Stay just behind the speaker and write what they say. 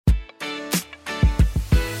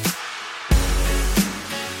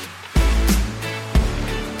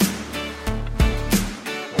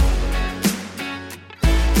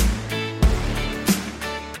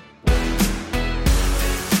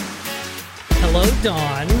Hello,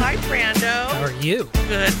 Dawn. Hi, Brando. How are you?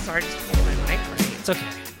 Good. Sorry, just hold my mic right. It's okay.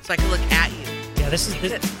 So I can look at you. Yeah,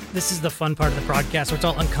 this is the fun part of the podcast where it's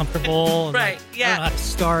all uncomfortable. And Right, like, yeah. I don't know how to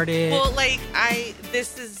start it. Well,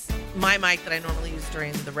 this is my mic that I normally use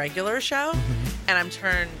during the regular show, and I'm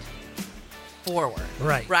turned forward.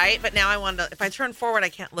 Right. Right? But now I want to, if I turn forward, I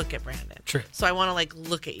can't look at Brandon. True. So I want to,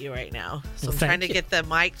 look at you right now. So Well, I'm trying thank to you. get the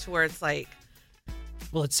mic to where it's,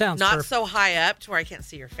 Well, it sounds not perfect. so high up to where I can't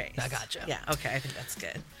see your face. I gotcha. Yeah, okay. I think that's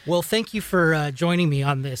good. Well, thank you for joining me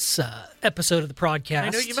on this episode of the podcast. I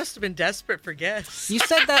know you must have been desperate for guests. You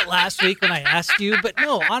said that last week when I asked you, but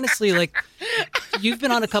no, honestly, you've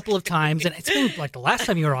been on a couple of times, and it's been the last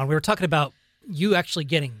time you were on, we were talking about you actually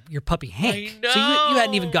getting your puppy Hank. I know. So you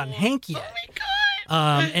hadn't even gotten Hank yet. Oh,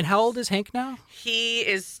 my God. And how old is Hank now? He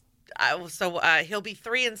is, he'll be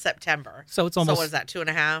 3 in September. So it's almost, what is that,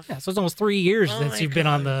 2.5? Yeah, so it's almost 3 years Oh since my you've been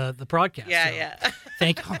on God. the podcast. Yeah, so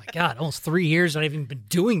yeah. oh my God, almost 3 years that I've even been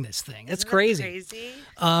doing this thing. That's Isn't that crazy. crazy?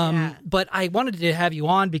 But I wanted to have you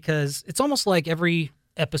on because it's almost like every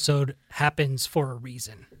episode happens for a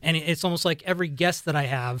reason. And it's almost like every guest that I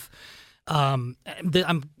have, I'm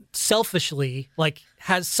selfishly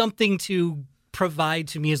has something to provide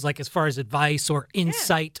to me as far as advice or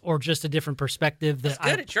insight or just a different perspective. That's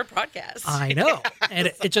good. It's your podcast. I know.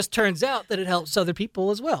 And it just turns out that it helps other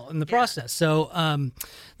people as well in the process. So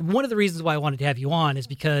one of the reasons why I wanted to have you on is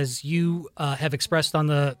because you have expressed on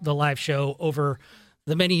the live show over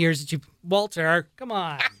the many years that Walter, come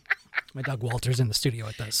on. My dog Walter's in the studio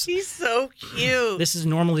with us. He's so cute. This is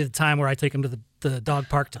normally the time where I take him to the dog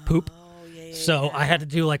park to poop. So I had to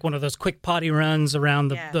do one of those quick potty runs around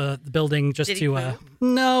the building just Did he poop?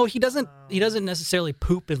 No, he doesn't. He doesn't necessarily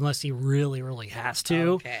poop unless he really, really has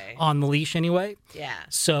to on the leash anyway. Yeah.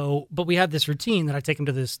 So, but we have this routine that I take him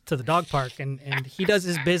to the dog park, and he does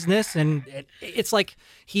his business, and it's like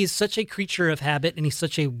he's such a creature of habit, and he's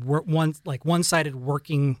such a one-sided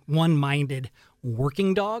one-minded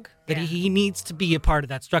working dog that he needs to be a part of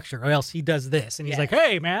that structure, or else he does this, and he's like,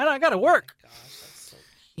 "Hey, man, I gotta work." Gosh, that's so cute.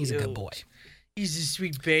 He's a good boy. He's a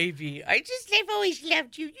sweet baby. I've always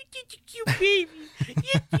loved you. You're such a cute baby.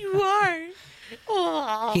 Yes, you are.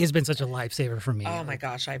 Oh. He has been such a lifesaver for me. Oh my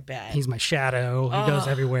gosh, I bet. He's my shadow. He goes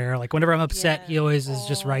everywhere. Whenever I'm upset, he always is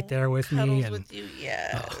just right there with me. Cuddles And with you,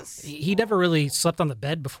 yes. he never really slept on the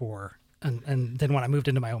bed before. And then when I moved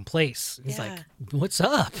into my own place, he's like, "What's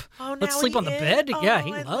up? Oh, Let's now sleep he on the is? bed." Yeah,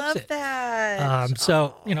 he I loves love it. that.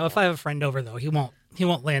 So if I have a friend over though, he won't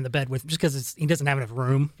lay in the bed with just because he doesn't have enough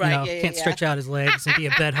room. Right, Can't stretch out his legs and be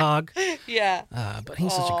a bed hog. Yeah. But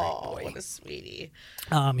he's such a great boy. What a sweetie.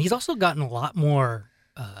 He's also gotten a lot more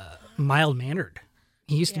mild mannered.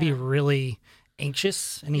 He used to be really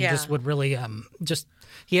anxious, and he just would really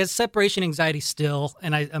he has separation anxiety still,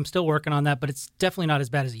 and I'm still working on that, but it's definitely not as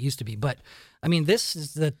bad as it used to be. But I mean, this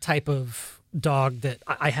is the type of dog that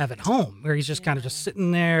I have at home, where he's just kind of just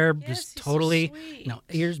sitting there, just totally, so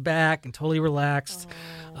ears back and totally relaxed.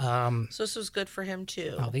 So this was good for him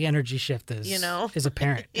too. Oh, the energy shift is is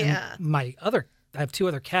apparent. Yeah. And I have 2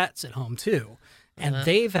 other cats at home too. And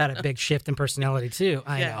they've had a big shift in personality too.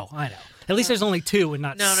 I know. At least there's only 2 and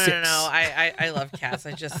not 6. No. I love cats.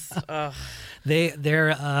 I just They're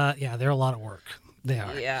a lot of work. They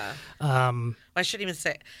are. Yeah. I shouldn't even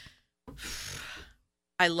say.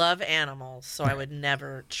 I love animals, so I would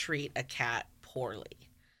never treat a cat poorly.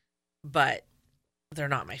 But they're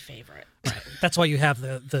not my favorite. Right. That's why you have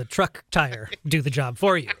the truck tire do the job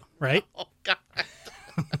for you, right? Oh God.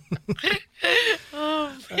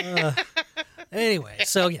 Anyway,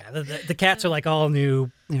 so the cats are all new,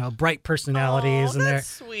 bright personalities, and that's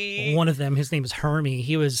sweet. One of them, his name is Hermie.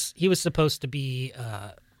 He was supposed to be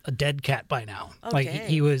a dead cat by now. Okay.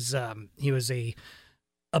 He was a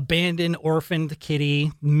abandoned, orphaned kitty,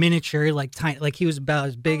 miniature, tiny, he was about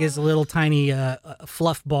as big as a little tiny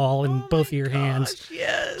fluff ball in both of your hands.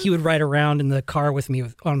 Yes. He would ride around in the car with me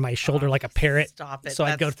on my shoulder like a parrot. Stop it. So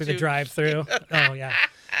I'd go through the drive-through. Oh yeah.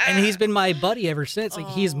 And he's been my buddy ever since.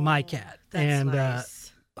 He's my cat. That's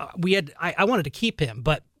nice. I wanted to keep him,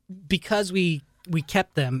 but because we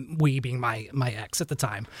kept them, we being my ex at the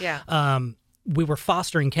time. Yeah. We were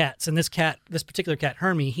fostering cats, and this particular cat,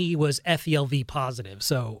 Hermie, he was FELV positive,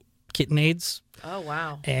 so kitten AIDS. Oh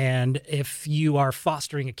wow. And if you are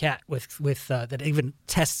fostering a cat with that even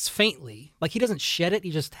tests faintly, he doesn't shed it,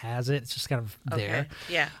 he just has it. It's just kind of there.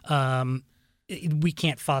 Yeah. We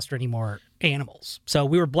can't foster any more animals. So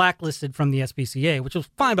we were blacklisted from the SPCA, which was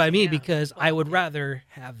fine by me because I would rather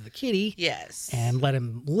have the kitty Yes. and let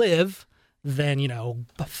him live then,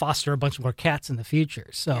 foster a bunch more cats in the future.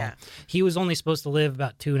 So he was only supposed to live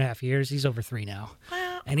about 2.5 years. He's over 3 now.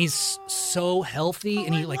 Wow. And he's so healthy,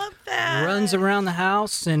 and he love that. runs around the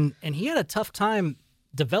house, and he had a tough time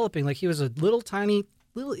developing. Like, he was a little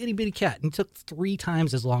itty bitty cat, and it took 3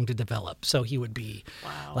 times as long to develop. So he would be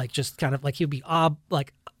just kind of like, he'd be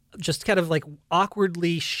just kind of like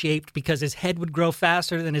awkwardly shaped because his head would grow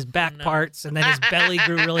faster than his back parts, and then his belly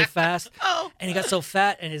grew really fast. And he got so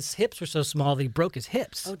fat, and his hips were so small that he broke his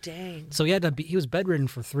hips. Oh, dang. So he was bedridden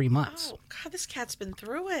for 3 months. Oh, God, this cat's been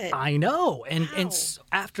through it. I know. And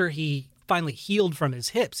after he finally healed from his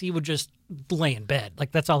hips, he would just lay in bed.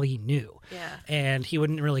 Like, that's all he knew. Yeah. And he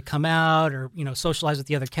wouldn't really come out or, socialize with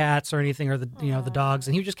the other cats or anything, or the dogs.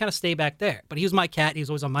 And he would just kind of stay back there. But he was my cat. He was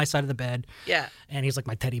always on my side of the bed. Yeah. And he's like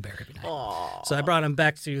my teddy bear every night. Aww. So I brought him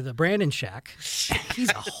back to the Brandon shack. He's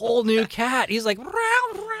a whole new cat. He's like, round,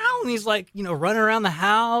 round. He's like, running around the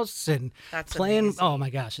house and That's playing. Amazing. Oh my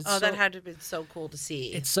gosh. That had to have been so cool to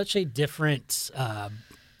see. It's such a different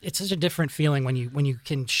feeling when you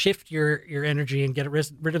can shift your energy and get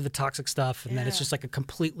rid of the toxic stuff, and then it's just like a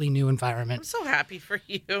completely new environment. I'm so happy for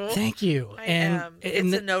you. Thank you. I am.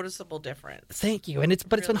 It's a noticeable difference. Thank you. And it's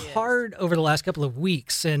been hard over the last couple of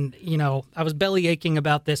weeks, and I was belly aching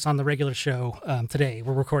about this on the regular show today.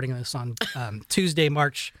 We're recording this on Tuesday,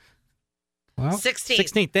 March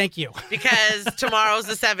 16th. Thank you. Because tomorrow's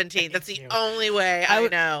the 17th. That's the only way I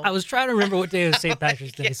know. I was trying to remember what day was St.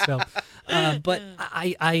 Patrick's Day. So, but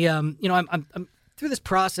I'm through this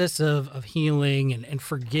process of healing and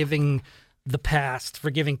forgiving the past,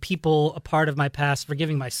 forgiving people a part of my past,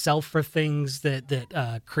 forgiving myself for things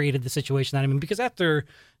that created the situation that I'm in. Because after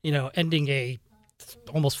ending a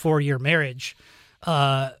almost 4-year marriage,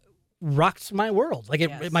 rocked my world.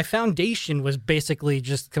 Like, my foundation was basically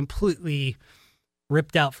just completely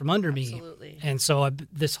ripped out from under me. And so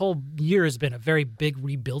this whole year has been a very big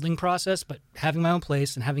rebuilding process, but having my own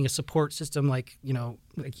place and having a support system like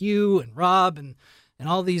you and Rob and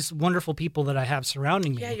all these wonderful people that I have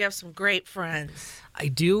surrounding me. Yeah, you have some great friends. I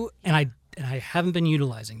do, and I haven't been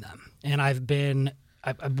utilizing them. And I've been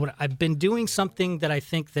doing something that I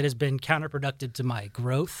think that has been counterproductive to my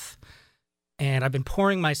growth. And I've been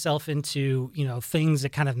pouring myself into, things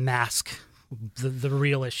that kind of mask the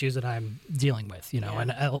real issues that I'm dealing with,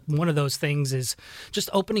 And one of those things is just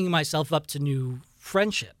opening myself up to new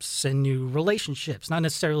friendships and new relationships, not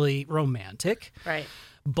necessarily romantic. Right.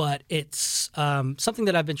 But it's something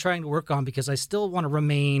that I've been trying to work on because I still want to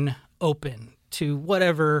remain open to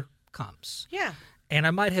whatever comes. Yeah. And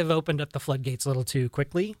I might have opened up the floodgates a little too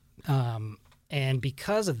quickly. And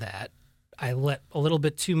because of that, I let a little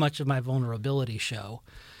bit too much of my vulnerability show.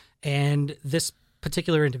 And this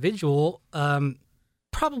particular individual,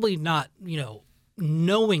 probably not,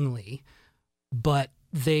 knowingly, but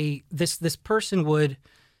this person would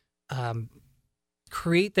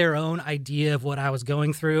create their own idea of what I was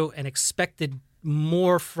going through and expected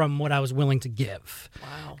more from what I was willing to give.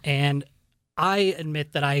 Wow. And I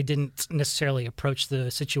admit that I didn't necessarily approach the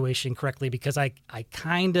situation correctly because I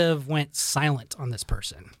kind of went silent on this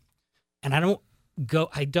person. And I'm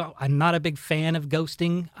not a big fan of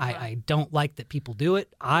ghosting. I don't like that people do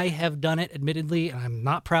it. I have done it, admittedly, and I'm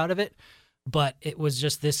not proud of it. But it was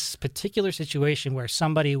just this particular situation where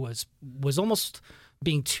somebody was almost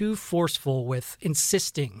being too forceful with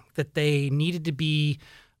insisting that they needed to be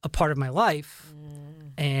a part of my life,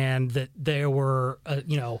 and that there were,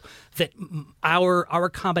 that our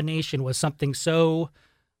combination was something so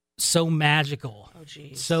magical,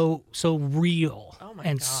 so real,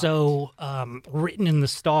 and God. So written in the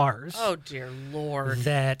stars. Oh dear Lord!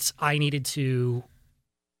 That I needed to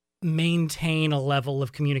maintain a level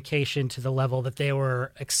of communication to the level that they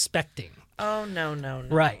were expecting. Oh no!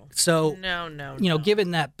 Right. So no.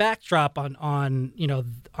 Given that backdrop on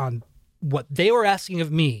what they were asking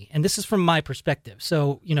of me, and this is from my perspective.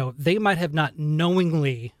 So they might have not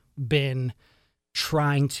knowingly been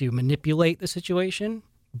trying to manipulate the situation.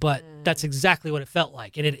 But that's exactly what it felt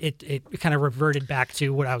like. And it kind of reverted back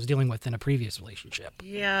to what I was dealing with in a previous relationship.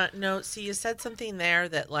 Yeah, no, see, you said something there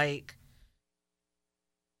that,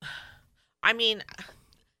 I mean,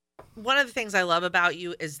 one of the things I love about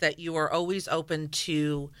you is that you are always open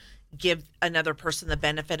to give another person the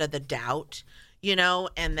benefit of the doubt,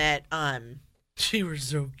 and that, she was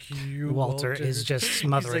so cute. Walter is just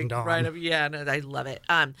smothering Dawn. Right up, yeah, no, I love it.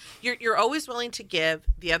 You're always willing to give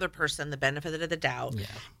the other person the benefit of the doubt,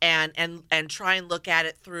 and try and look at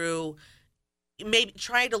it through, maybe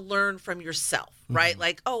try to learn from yourself, right?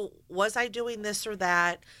 Like, oh, was I doing this or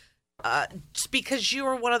that? Just because you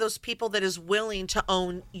are one of those people that is willing to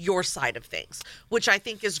own your side of things, which I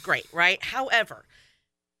think is great, right? However,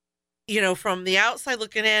 from the outside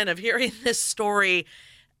looking in of hearing this story,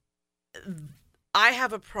 I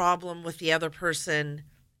have a problem with the other person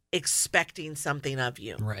expecting something of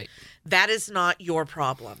you. Right. That is not your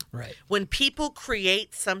problem. Right. When people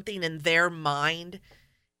create something in their mind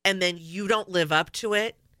and then you don't live up to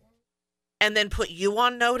it and then put you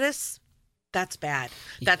on notice, that's bad.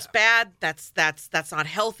 That's bad. That's not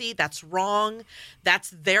healthy. That's wrong. That's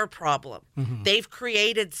their problem. Mm-hmm. They've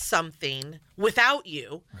created something without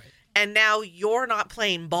you. Right. And now you're not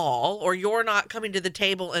playing ball, or you're not coming to the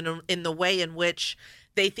table in the way in which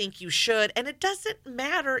they think you should. And it doesn't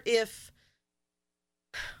matter if,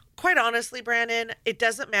 quite honestly, Brandon, it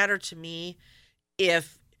doesn't matter to me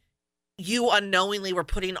if you unknowingly were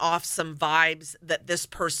putting off some vibes that this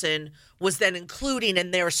person was then including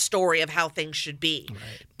in their story of how things should be.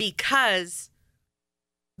 Right. Because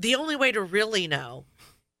the only way to really know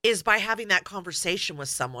is by having that conversation with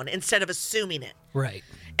someone instead of assuming it. Right.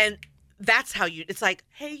 And that's how it's like,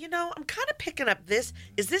 hey, I'm kind of picking up this.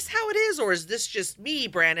 Is this how it is? Or is this just me,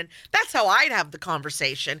 Brandon? That's how I'd have the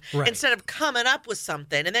conversation instead of coming up with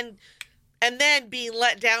something and then being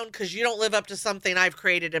let down because you don't live up to something I've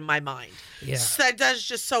created in my mind. Yeah. So that's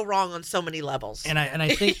just so wrong on so many levels. And I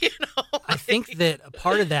think, I think that a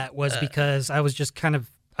part of that was because I was just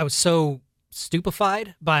I was so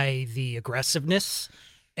stupefied by the aggressiveness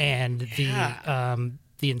and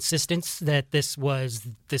the insistence that this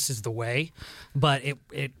is the way, but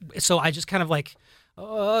so I just kind of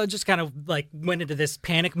went into this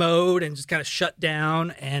panic mode and just kind of shut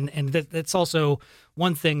down, and that's also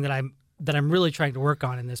one thing that I'm really trying to work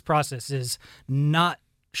on in this process is not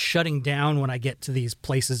shutting down when I get to these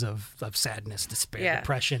places of sadness, despair,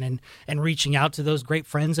 depression, and reaching out to those great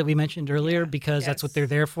friends that we mentioned earlier because that's what they're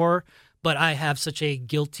there for. But I have such a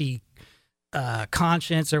guilty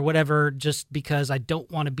conscience or whatever, just because I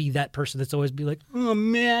don't want to be that person that's always be like, oh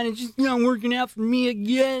man, it's just not working out for me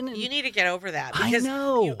again. And you need to get over that. Because I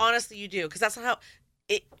know. Honestly, you do. Because that's not how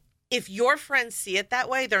if your friends see it that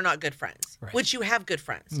way, they're not good friends, which you have good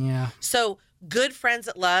friends. Yeah. So good friends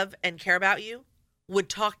that love and care about you would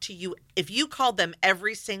talk to you. If you called them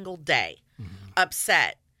every single day,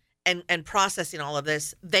 upset and processing all of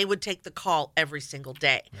this, they would take the call every single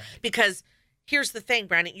day. Right. Because here's the thing,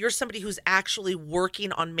 Brandon, you're somebody who's actually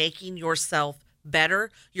working on making yourself better.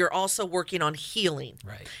 You're also working on healing.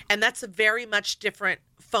 Right. And that's a very much different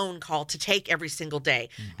phone call to take every single day,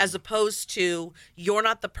 as opposed to you're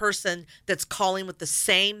not the person that's calling with the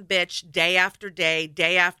same bitch day after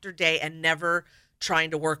day, and never trying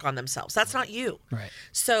to work on themselves. That's not you. Right.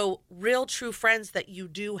 So real true friends that you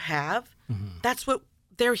do have, that's what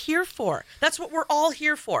they're here for. That's what we're all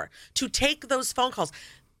here for, to take those phone calls.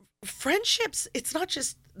 Friendships, it's not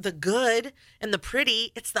just the good and the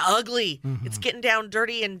pretty, it's the ugly. It's getting down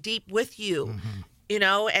dirty and deep with you.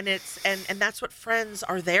 And it's and that's what friends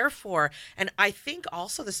are there for. And I think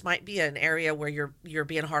also this might be an area where you're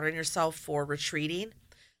being hard on yourself for retreating.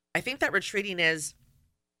 I think that retreating is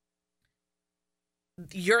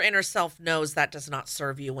your inner self knows that does not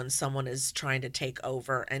serve you when someone is trying to take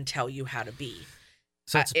over and tell you how to be.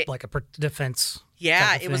 So it's like a defense.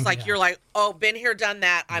 Yeah, it was like you're like, oh, been here, done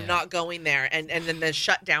that. I'm not going there, and then the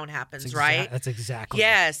shutdown happens, right? That's exactly.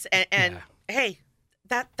 Yes, and hey,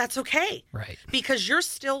 that's okay, right? Because you're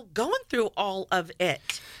still going through all of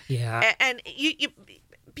it. Yeah, and you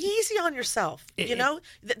be easy on yourself.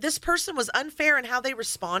 This person was unfair in how they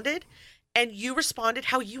responded, and you responded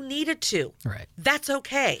how you needed to. Right. That's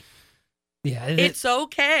okay. Yeah, it's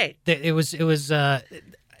okay. It was.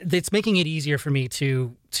 It's making it easier for me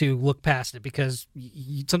to look past it, because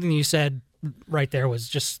something you said right there was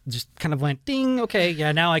just kind of went ding. Okay,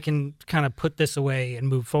 yeah, now I can kind of put this away and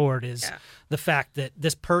move forward. Is the fact that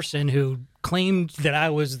this person who claimed that I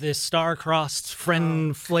was this star-crossed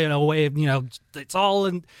friend, way of it's all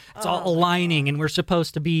aligning, and we're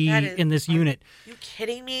supposed to be in this unit. You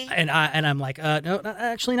kidding me? And I'm like, no,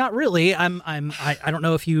 actually, not really. I don't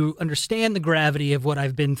know if you understand the gravity of what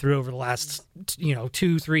I've been through over the last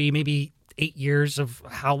 2, 3, maybe 8 years of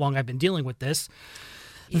how long I've been dealing with this.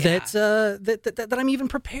 Yeah. That I'm even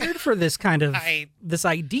prepared for this kind of this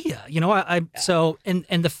idea, So and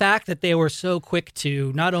the fact that they were so quick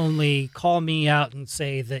to not only call me out and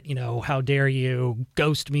say that how dare you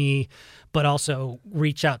ghost me, but also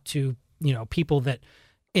reach out to people that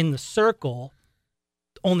in the circle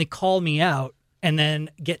only call me out, and then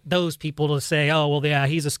get those people to say, oh, well, yeah,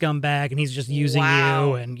 he's a scumbag and he's just using you.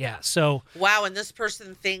 And so. Wow. And this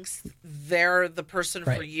person thinks they're the person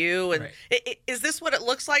for you. And is this what it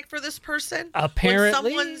looks like for this person?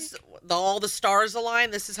 Apparently. When all the stars align,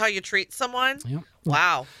 this is how you treat someone? Yep.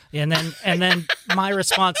 Wow. And then my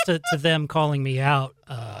response to them calling me out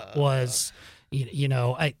was,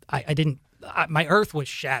 I didn't. My earth was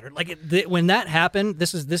shattered. Like when that happened.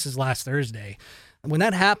 This is last Thursday. When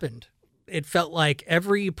that happened, it felt like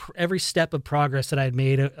every step of progress that I had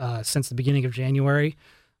made since the beginning of January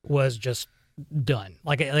was just done.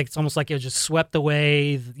 Like it's almost like it was just swept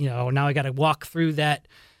away. Now I got to walk through that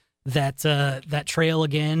trail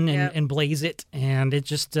again and blaze it, and it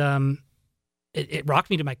just it rocked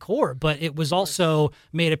me to my core. But it was also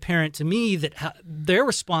made apparent to me that their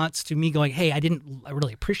response to me going, "Hey, I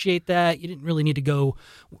really appreciate that. You didn't really need to go.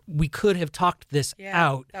 We could have talked this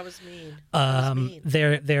out." That was mean.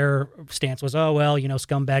 Their stance was, "Oh well,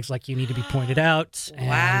 scumbags like you need to be pointed out." And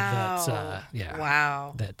wow.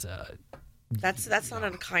 Wow. That's not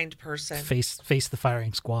a kind person. Face the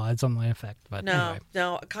firing squad, something like effect. But anyway.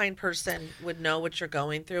 No, a kind person would know what you're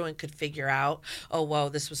going through and could figure out, oh, whoa,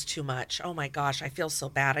 this was too much. Oh my gosh, I feel so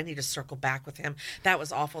bad. I need to circle back with him. That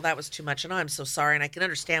was awful. That was too much. And I'm so sorry. And I can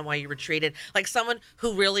understand why you retreated. Like someone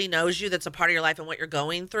who really knows you, that's a part of your life and what you're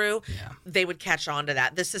going through, they would catch on to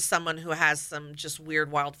that. This is someone who has some just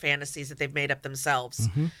weird, wild fantasies that they've made up themselves.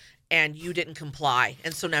 Mm-hmm. And you didn't comply.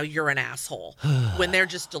 And so now you're an asshole when they're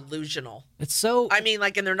just delusional. It's so... I mean,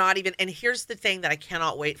 and they're not even... And here's the thing that I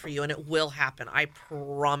cannot wait for you, and it will happen. I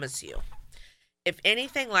promise you. If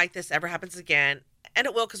anything like this ever happens again, and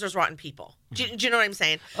it will because there's rotten people. Do you know what I'm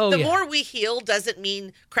saying? The more we heal doesn't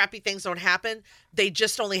mean crappy things don't happen. They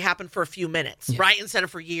just only happen for a few minutes, right? Instead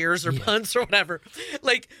of for years or months or whatever.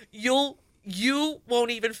 Like, you won't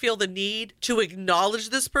even feel the need to acknowledge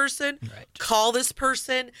this person, call this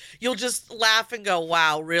person. You'll just laugh and go,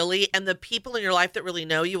 wow, really? And the people in your life that really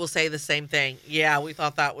know you will say the same thing. Yeah, we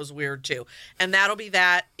thought that was weird too. And that'll be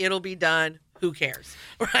that. It'll be done. Who cares?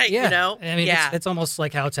 Right? Yeah. I mean, it's almost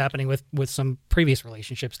like how it's happening with some previous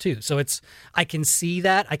relationships too. So I can see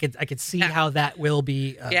that. I could see how that will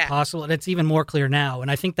be possible. And it's even more clear now. And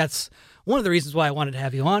I think that's one of the reasons why I wanted to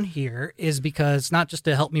have you on here is because not just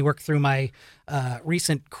to help me work through my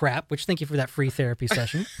recent crap, which thank you for that free therapy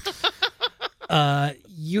session.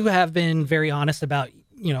 You have been very honest about,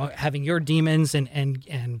 having your demons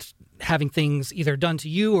and having things either done to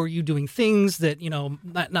you or you doing things that,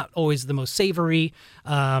 not always the most savory,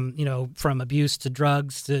 from abuse to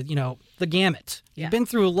drugs to, the gamut. You've been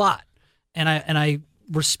through a lot. And I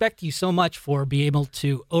respect you so much for being able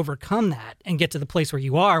to overcome that and get to the place where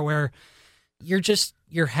you are, where you're just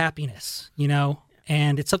your happiness,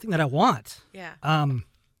 and it's something that I want. Yeah.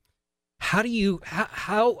 How do you,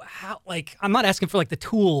 how, like, I'm not asking for like the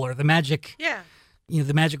tool or the magic,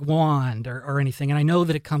 the magic wand or anything. And I know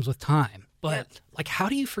that it comes with time, but like, how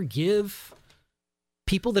do you forgive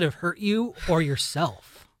people that have hurt you or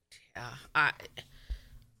yourself? Yeah.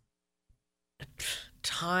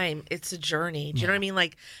 Time. It's a journey. Do you know what I mean?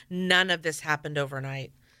 Like, none of this happened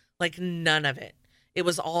overnight. Like, none of it. It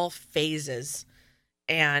was all phases.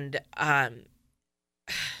 And I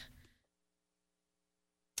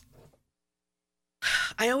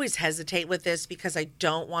always hesitate with this because I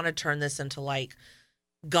don't want to turn this into like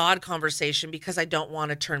God conversation, because I don't want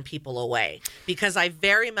to turn people away, because I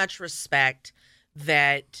very much respect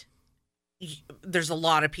that there's a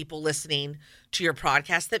lot of people listening to your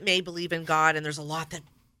podcast that may believe in God, and there's a lot that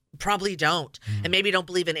probably don't, and maybe don't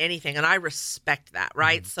believe in anything, and I respect that,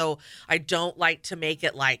 right? So I don't like to make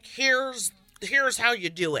it like, here's how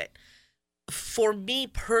you do it. For me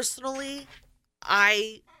personally,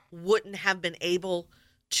 I wouldn't have been able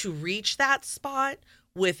to reach that spot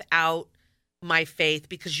without my faith,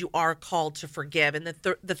 because you are called to forgive. And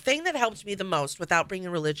the thing that helps me the most, without bringing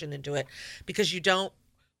religion into it, because you don't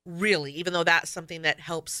really, even though that's something that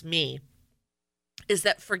helps me, is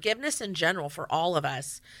that forgiveness in general for all of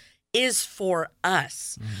us is for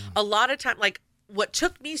us. A lot of time, like what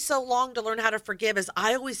took me so long to learn how to forgive is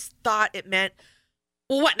I always thought it meant,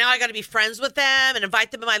 well, what, now I got to be friends with them and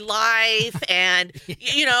invite them in my life and,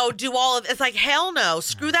 do all of it. It's like, hell no,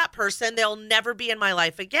 screw that person. They'll never be in my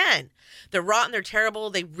life again. They're rotten. They're terrible.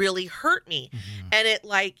 They really hurt me. And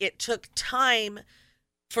it took time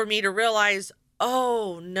for me to realize,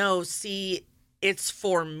 oh no, see, it's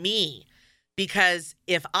for me. Because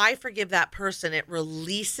if I forgive that person, it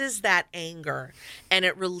releases that anger and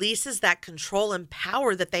it releases that control and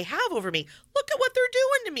power that they have over me. Look at what they're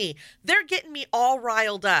doing to me. They're getting me all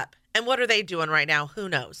riled up. And what are they doing right now? Who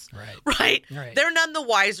knows? Right? They're none the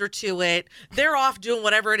wiser to it. They're off doing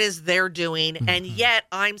whatever it is they're doing. And yet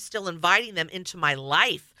I'm still inviting them into my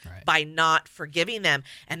life by not forgiving them.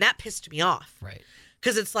 And that pissed me off.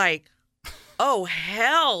 Because it's like, Oh,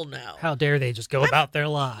 hell no. How dare they just go about their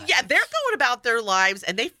lives? Yeah, they're going about their lives,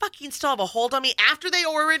 and they fucking still have a hold on me after they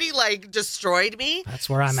already, like, destroyed me. That's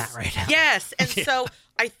where I'm at right now. Yes, and so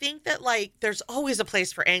I think that, like, there's always a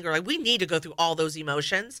place for anger. Like, we need to go through all those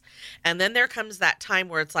emotions, and then there comes that time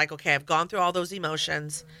where it's like, okay, I've gone through all those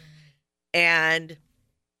emotions, and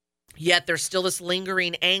yet there's still this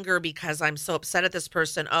lingering anger because I'm so upset at this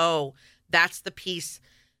person. Oh, that's the piece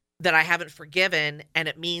that I haven't forgiven, and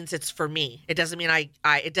it means it's for me. It doesn't mean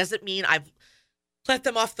it doesn't mean I've let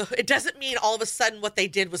them off it doesn't mean all of a sudden what they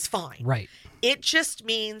did was fine. Right. It just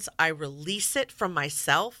means I release it from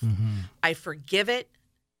myself. I forgive it.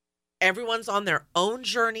 Everyone's on their own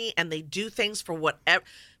journey, and they do things for whatever.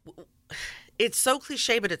 It's so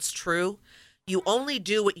cliche, but it's true. You only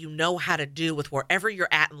do what you know how to do with wherever you're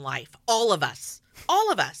at in life. All of us.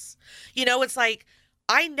 You know, it's like,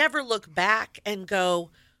 I never look back and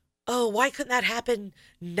go, oh, why couldn't that happen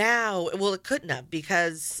now? Well, it couldn't have,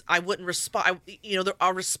 because I wouldn't respond. You know,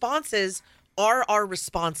 our responses are our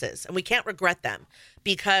responses, and we can't regret them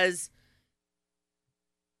because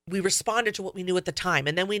we responded to what we knew at the time,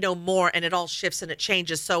 and then we know more, and it all shifts and it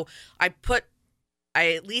changes. So I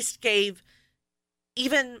at least gave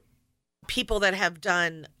even people that have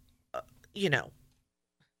done,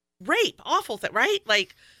 rape, awful thing, right?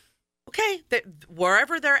 Like, okay,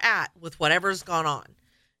 wherever they're at with whatever's gone on.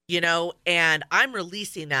 And I'm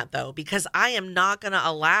releasing that, though, because I am not going to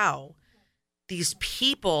allow these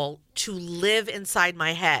people to live inside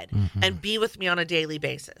my head and be with me on a daily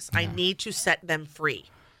basis. Yeah. I need to set them free.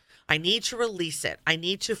 I need to release it. I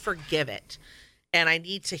need to forgive it. And I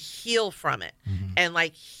need to heal from it. And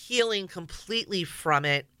like healing completely from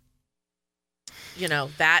it,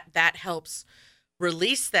 that helps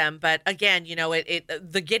release them. But again,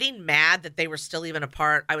 the getting mad that they were still even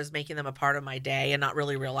apart, I was making them a part of my day and not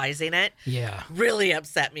really realizing it. Yeah. Really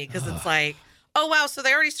upset me because it's like, oh, wow, so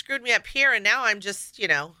they already screwed me up here, and now I'm just,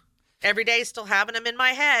 every day still having them in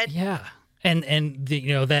my head. Yeah. And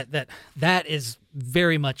that is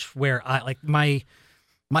very much where I like my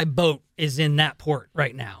boat is in that port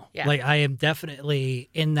right now. Yeah. Like I am definitely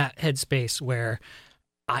in that headspace where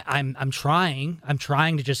I'm trying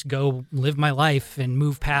to just go live my life and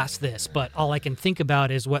move past this, but all I can think about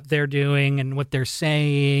is what they're doing and what they're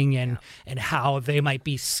saying and how they might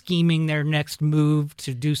be scheming their next move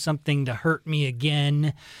to do something to hurt me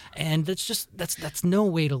again. And that's no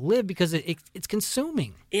way to live because it's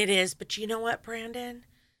consuming. It is, but you know what, Brandon?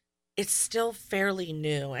 It's still fairly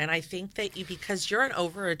new, and I think that because you're an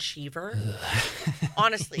overachiever,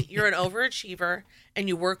 honestly, you're an overachiever and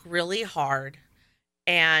you work really hard.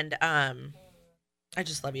 And I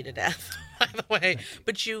just love you to death, by the way.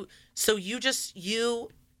 But you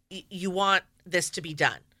want this to be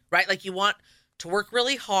done, right? Like you want to work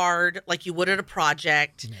really hard like you would at a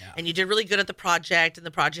project, and you did really good at the project, and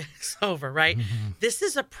the project's over, right? This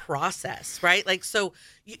is a process, right? Like, so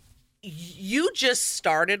you just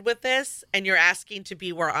started with this, and you're asking to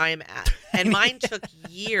be where I'm at. And mine took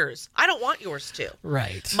years. I don't want yours to.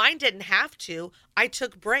 Right. Mine didn't have to. I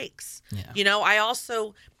took breaks. Yeah. I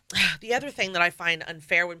also, the other thing that I find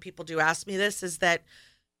unfair when people do ask me this is that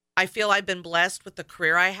I feel I've been blessed with the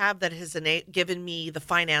career I have that has given me the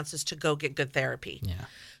finances to go get good therapy. Yeah.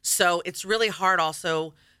 So it's really hard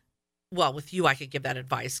also. Well, with you, I could give that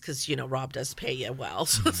advice because, Rob does pay you well.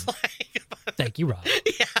 So it's like, thank you, Rob.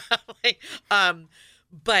 Yeah.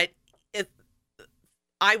 But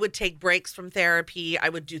I would take breaks from therapy. I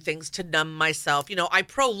would do things to numb myself. I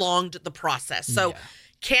prolonged the process. So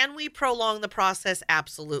can we prolong the process?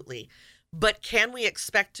 Absolutely. But can we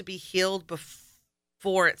expect to be healed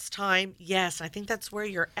before it's time? Yes. I think that's where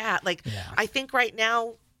you're at. I think right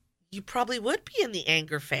now, you probably would be in the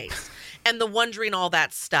anger phase and the wondering all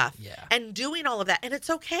that stuff and doing all of that. And it's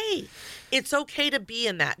okay. It's okay to be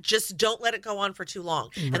in that. Just don't let it go on for too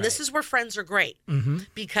long. Right. And this is where friends are great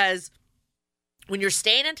because when you're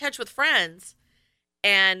staying in touch with friends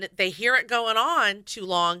and they hear it going on too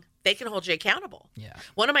long, they can hold you accountable. Yeah.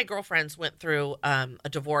 One of my girlfriends went through a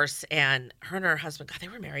divorce, and her husband, God, they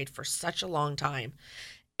were married for such a long time.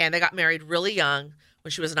 And they got married really young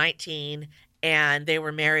when she was 19. And they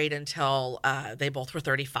were married until they both were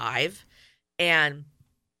 35. And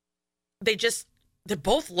they're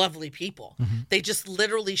both lovely people. They just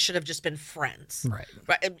literally should have just been friends. Right.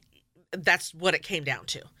 That's what it came down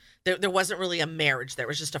to. There wasn't really a marriage. There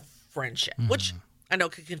was just a friendship, which I know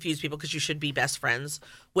could confuse people because you should be best friends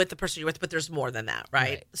with the person you're with, but there's more than that,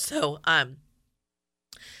 right? So, but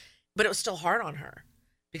it was still hard on her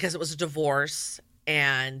because it was a divorce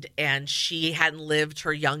and she hadn't lived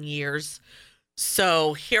her young years.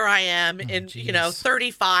 So here I am in,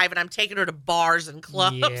 35, and I'm taking her to bars and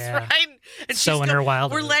clubs, right? And sowing her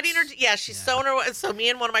wild We're oats. letting her, she's sowing her. So me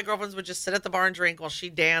and one of my girlfriends would just sit at the bar and drink while she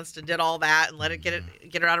danced and did all that and let it get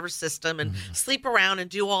her out of her system and sleep around and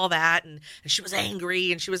do all that. And she was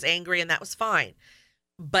angry and that was fine.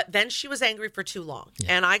 But then she was angry for too long.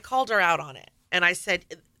 Yeah. And I called her out on it. And I said,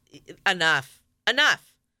 enough.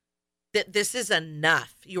 That this is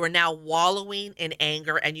enough. You are now wallowing in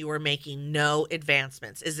anger and you are making no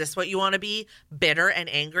advancements. Is this what you want to be? Bitter and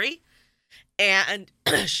angry? And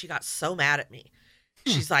she got so mad at me.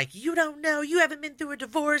 She's like, you don't know. You haven't been through a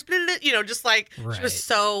divorce. Blah, blah. Just like, right. She was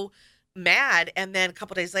so mad. And then a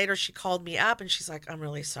couple days later, she called me up and she's like, I'm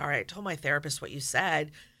really sorry. I told my therapist what you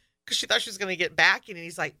said because she thought she was going to get back. And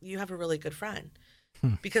he's like, you have a really good friend.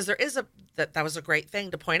 Because there is that was a great thing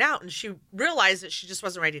to point out. And she realized that she just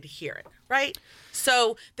wasn't ready to hear it. Right.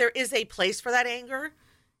 So there is a place for that anger.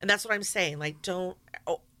 And that's what I'm saying. Like,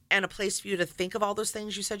 and a place for you to think of all those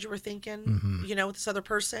things you said you were thinking, with this other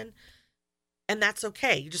person. And that's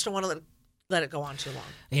okay. You just don't want to let it go on too long.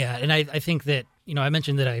 Yeah. And I think that, I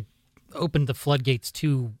mentioned that I opened the floodgates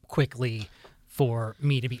too quickly for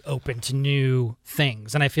me to be open to new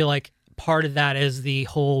things. And I feel like part of that is the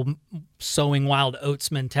whole sowing wild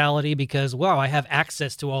oats mentality because, wow, I have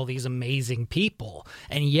access to all these amazing people.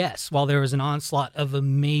 And yes, while there was an onslaught of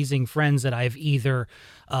amazing friends that I've either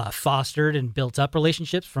fostered and built up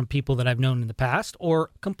relationships from people that I've known in the past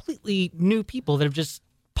or completely new people that have just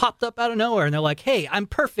popped up out of nowhere and they're like, hey, I'm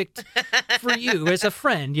perfect for you as a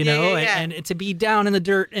friend, And to be down in the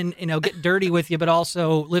dirt and, get dirty with you, but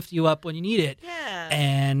also lift you up when you need it. Yeah.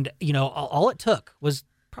 And, all it took was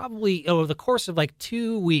probably over the course of like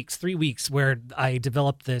 3 weeks, where I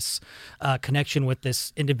developed this connection with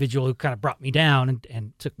this individual who kind of brought me down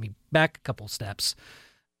and took me back a couple steps.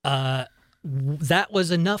 That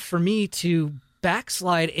was enough for me to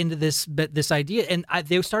backslide into this idea. And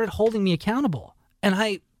they started holding me accountable. And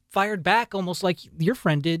I fired back almost like your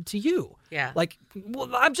friend did to you. Yeah. Like, well,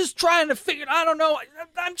 I'm just trying to figure, I don't know.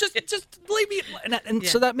 I'm just leave me. And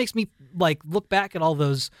so that makes me like look back at all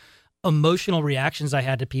those emotional reactions I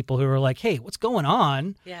had to people who were like, hey, what's going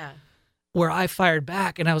on? Yeah. Where I fired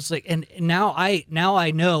back and I was like, and now I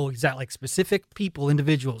know exactly like specific people,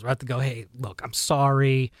 individuals where I have to go, hey, look, I'm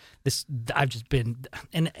sorry. I've just been,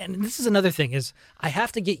 and this is another thing is I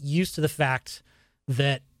have to get used to the fact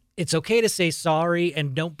that it's okay to say sorry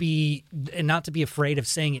and not to be afraid of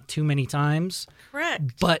saying it too many times.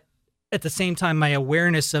 Correct. But at the same time, my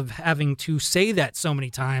awareness of having to say that so many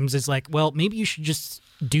times is like, well, maybe you should just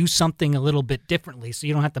do something a little bit differently so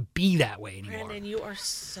you don't have to be that way anymore. Brandon, you are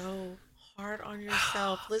so hard on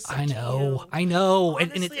yourself. Listen I know.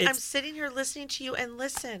 Honestly, I'm sitting here listening to you and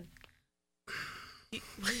listen.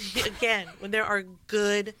 Again, when there are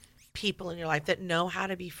good people in your life that know how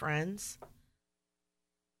to be friends,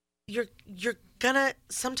 you're gonna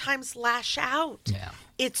sometimes lash out. Yeah.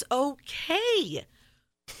 It's okay.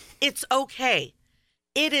 It's okay.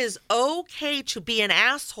 It is okay to be an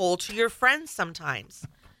asshole to your friends sometimes.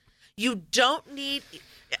 You don't need...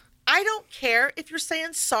 I don't care if you're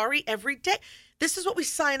saying sorry every day. This is what we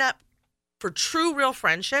sign up for true, real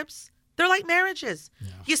friendships. They're like marriages.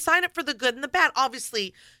 Yeah. You sign up for the good and the bad.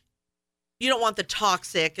 Obviously, you don't want the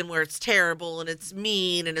toxic and where it's terrible and it's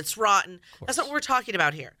mean and it's rotten. That's not what we're talking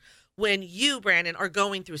about here. When you, Brandon, are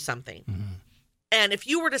going through something, and if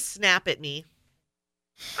you were to snap at me,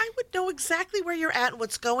 I would know exactly where you're at and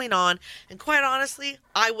what's going on. And quite honestly,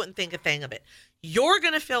 I wouldn't think a thing of it. You're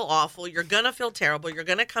going to feel awful. You're going to feel terrible. You're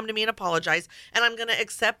going to come to me and apologize. And I'm going to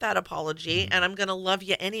accept that apology. And I'm going to love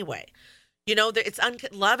you anyway.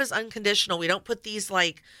 Love is unconditional. We don't put these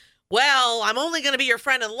like, well, I'm only going to be your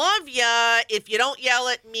friend and love you if you don't yell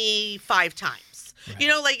at me 5 times.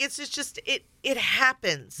 Right. It's just, it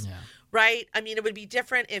happens. Yeah. Right? I mean, it would be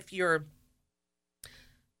different if you're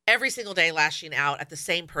every single day lashing out at the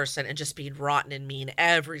same person and just being rotten and mean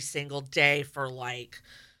every single day for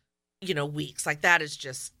weeks. Like that is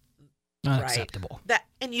just unacceptable. Right?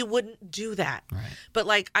 And you wouldn't do that. Right.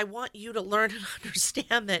 But I want you to learn and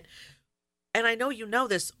understand that, and I know you know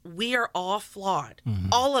this, we are all flawed. Mm-hmm.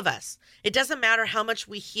 All of us. It doesn't matter how much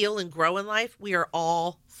we heal and grow in life. We are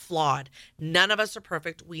all flawed. None of us are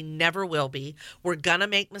perfect. We never will be. We're gonna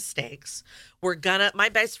make mistakes. My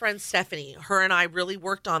best friend Stephanie, her and I really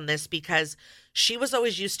worked on this because she was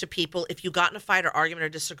always used to people, if you got in a fight or argument or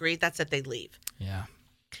disagreed, that's it, they'd leave. Yeah.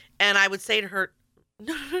 And I would say to her,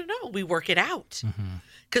 no, we work it out.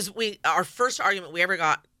 Because our first argument we ever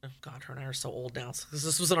got, oh God, her and I are so old now, because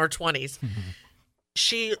this was in our 20s.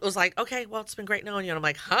 She was like, okay, well, it's been great knowing you. And I'm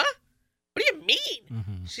like, huh? What do you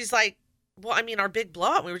mean? She's like, well, I mean, our big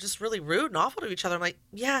blow up, we were just really rude and awful to each other. I'm like,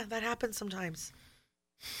 yeah, that happens sometimes.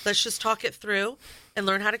 Let's just talk it through and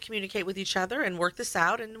learn how to communicate with each other and work this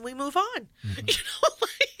out, and we move on.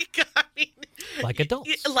 Mm-hmm. I mean, like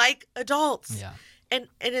adults. Like adults. Yeah. And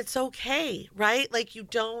it's okay, right? Like, you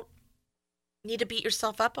don't need to beat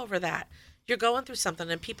yourself up over that. You're going through something,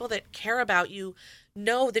 and people that care about you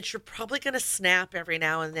know that you're probably going to snap every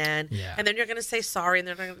now and then, and then you're going to say sorry, and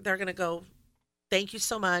they're going to go, thank you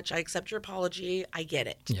so much. I accept your apology. I get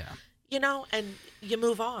it. Yeah. And you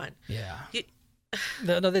move on. Yeah.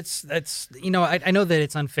 No, that's I know that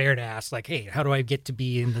it's unfair to ask, like, hey, how do I get to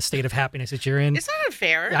be in the state of happiness that you're in? It's not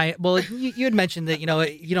unfair. Well, you had mentioned that, you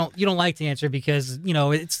don't like to answer because,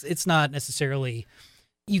 it's not necessarily,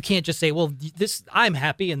 you can't just say, well, I'm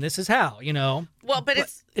happy and this is how, Well, but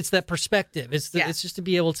it's that perspective. It's just to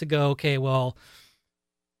be able to go, okay, well,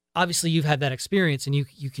 obviously you've had that experience and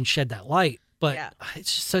you can shed that light, but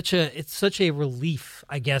it's such a relief,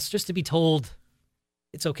 I guess, just to be told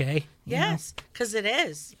it's okay. Yes, because it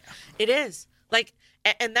is. Yeah. It is. Like,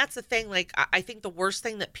 and that's the thing. Like, I think the worst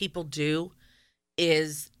thing that people do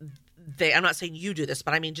is I'm not saying you do this,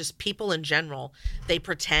 but I mean just people in general, they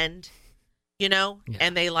pretend,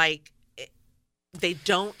 and they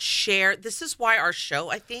don't share. This is why our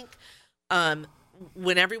show, I think,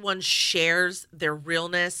 when everyone shares their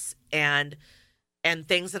realness and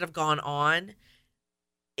things that have gone on,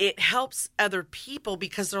 it helps other people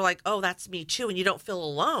because they're like, oh, that's me too. And you don't feel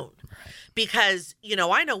alone. Right. Because,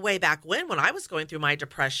 I know way back when I was going through my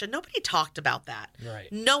depression, nobody talked about that. Right.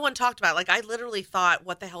 No one talked about it. Like, I literally thought,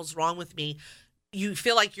 what the hell's wrong with me? You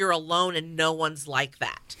feel like you're alone and no one's like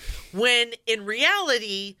that. When in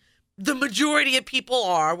reality, the majority of people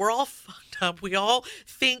are. We're all fucked up. We all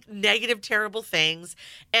think negative, terrible things.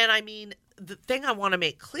 And I mean, the thing I want to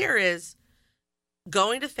make clear is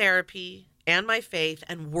going to therapy and my faith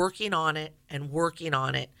and working on it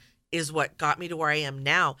is what got me to where I am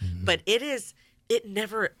now. Mm-hmm. But it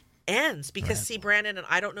never ends because see, Brandon, and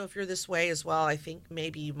I don't know if you're this way as well. I think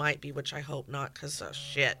maybe you might be, which I hope not, because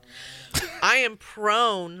shit. I am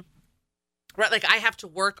prone, right? Like, I have to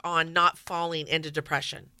work on not falling into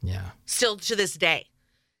depression. Yeah. Still to this day.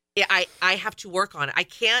 I have to work on it.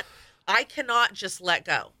 I cannot just let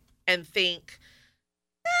go and think,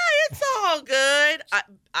 it's all good.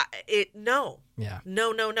 No. Yeah.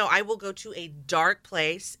 No. I will go to a dark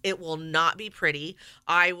place. It will not be pretty.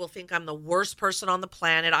 I will think I'm the worst person on the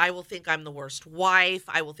planet. I will think I'm the worst wife.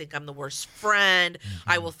 I will think I'm the worst friend. Mm-hmm.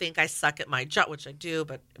 I will think I suck at my job, which I do,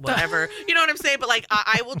 but whatever. You know what I'm saying? But like,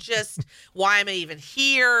 I will just, why am I even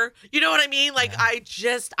here? You know what I mean? Like, I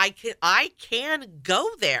can go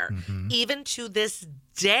there even to this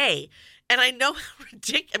day. And I know how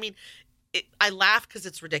ridiculous, I mean, I laugh because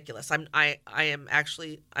it's ridiculous. I am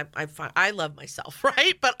actually, I'm fine. I love myself,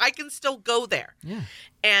 right? But I can still go there. Yeah.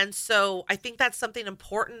 And so I think that's something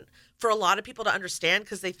important for a lot of people to understand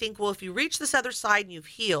because they think, well, if you reach this other side and you've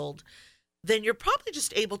healed, then you're probably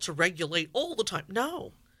just able to regulate all the time.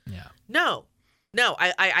 No. Yeah. No.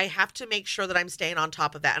 I have to make sure that I'm staying on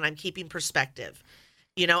top of that and I'm keeping perspective,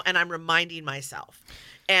 and I'm reminding myself.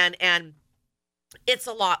 And it's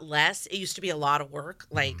a lot less. It used to be a lot of work,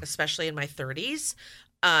 like especially in my 30s.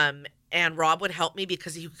 And Rob would help me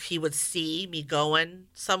because he would see me going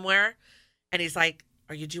somewhere. And he's like,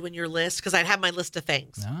 are you doing your list? Because I'd have my list of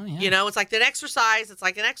things. Oh, yeah. It's like an exercise. It's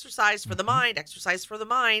like an exercise for the mind, exercise for the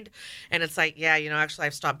mind. And it's like, yeah, actually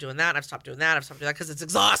I've stopped doing that. I've stopped doing that because it's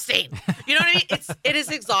exhausting. You know what I mean? It is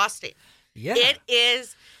exhausting. Yeah. It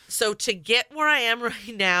is. So to get where I am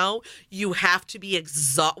right now, you have to be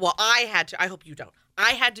exhausted. Well, I had to. I hope you don't.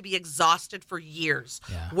 I had to be exhausted for years,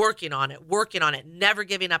 working on it, never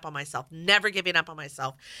giving up on myself.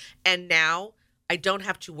 And now I don't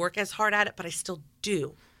have to work as hard at it, but I still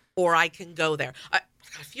do, or I can go there.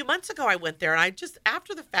 A few months ago, I went there, and I just,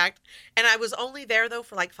 after the fact, and I was only there, though,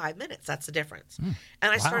 for like 5 minutes. That's the difference.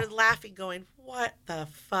 And I started laughing, going, what the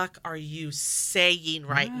fuck are you saying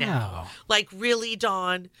right now? Like, really,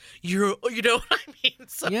 Dawn? You know what I mean?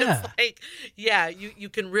 So it's like, you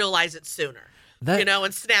can realize it sooner.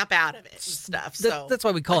 And snap out of it and stuff. So that's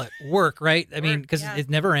why we call it work, right? I mean, because it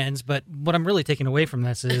never ends. But what I'm really taking away from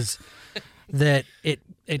this is that it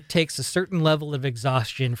takes a certain level of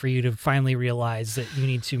exhaustion for you to finally realize that you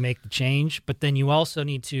need to make the change. But then you also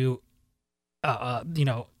need to,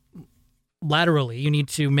 laterally, you need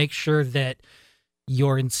to make sure that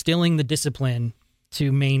you're instilling the discipline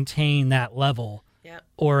to maintain that level,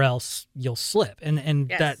 or else you'll slip. And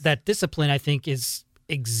that discipline, I think, is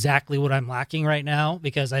exactly what I'm lacking right now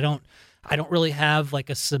because I don't really have like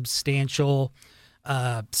a substantial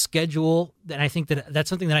schedule. And I think that's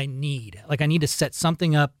something that I need. Like I need to set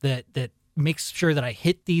something up that make sure that I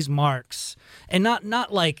hit these marks, and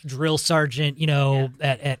not like drill sergeant,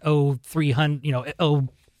 at 0300, at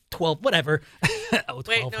 012, whatever.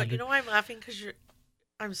 Wait, no, you know why I'm laughing? Because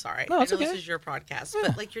I'm sorry. No, it's I know okay. This is your podcast,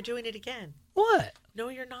 but like you're doing it again. What? No,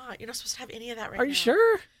 you're not. You're not supposed to have any of that right now. Are you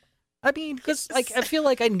sure? I mean, because like I feel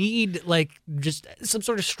like I need like just some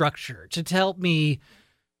sort of structure to help me.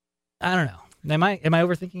 I don't know. Am I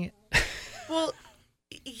overthinking it? Well,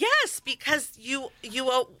 yes, because you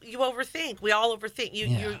overthink. We all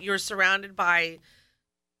overthink. You're surrounded by.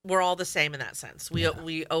 We're all the same in that sense. We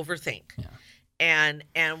overthink, and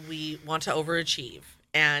we want to overachieve,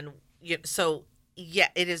 and so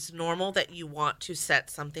it is normal that you want to set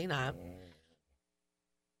something up.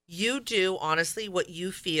 You do honestly what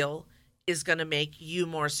you feel is going to make you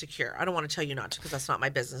more secure. I don't want to tell you not to, because that's not my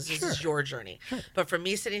business. This is your journey. Sure. But for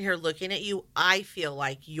me sitting here looking at you, I feel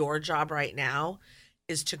like your job right now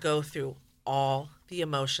is to go through all the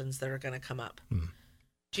emotions that are going to come up.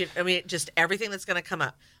 Just everything that's going to come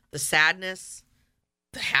up. The sadness,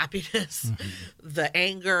 the happiness, the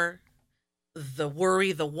anger, the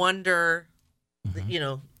worry, the wonder,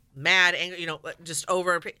 mad anger, just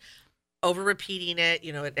over repeating it,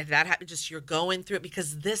 if that happened, just you're going through it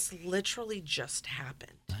because this literally just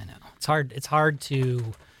happened. I know. It's hard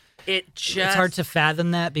to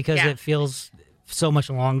fathom that because it feels so much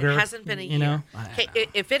longer. It hasn't been a year. Hey,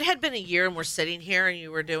 if it had been a year and we're sitting here and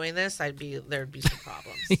you were doing this, there'd be some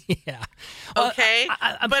problems. Yeah. Okay.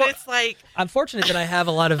 But it's like I'm fortunate that I have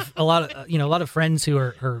a lot of friends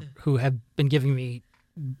who have been giving me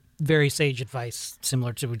very sage advice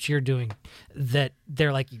similar to what you're doing, that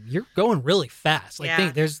they're like, you're going really fast.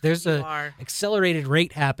 Like there's a accelerated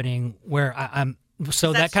rate happening where I'm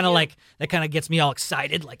so that kind of gets me all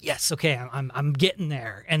excited. Like, yes, okay, I'm getting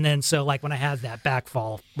there. And then so like when I had that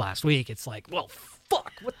backfall last week, it's like, well,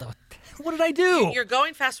 fuck, what did I do? You're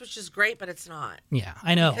going fast, which is great, but it's not. Yeah,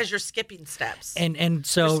 I know, because you're skipping steps. And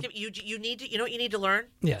so you need to. You know what you need to learn?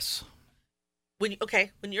 Yes. When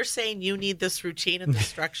you're saying you need this routine and this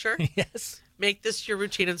structure, yes, make this your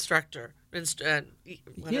routine instructor. Instruction.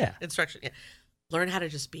 Yeah. Learn how to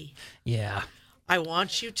just be. Yeah. I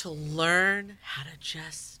want you to learn how to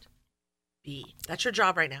just be. That's your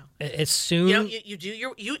job right now. As soon you do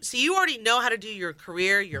you already know how to do your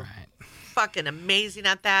career. You're fucking amazing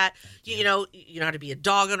at that. You know how to be a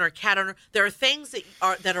dog owner, a cat owner. There are things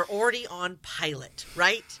that are already on pilot,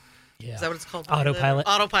 right? Yeah. Is that what it's called? Autopilot.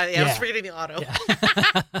 Autopilot. Yeah, I was forgetting the auto.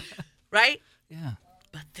 Yeah. Right? Yeah.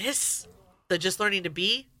 But the just learning to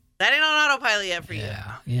be, that ain't on autopilot yet for you.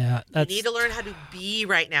 Yeah. You need to learn how to be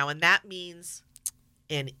right now. And that means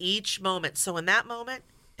in each moment. So in that moment,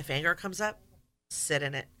 if anger comes up, sit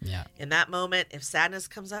in it. Yeah. In that moment, if sadness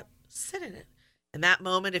comes up, sit in it. In that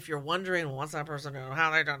moment, if you're wondering, well, what's that person doing? How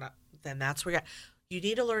they done that? Then that's where you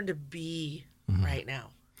need to learn to be right now.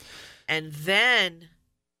 And then...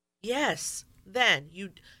 yes, then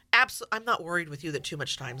you absolutely. I'm not worried with you that too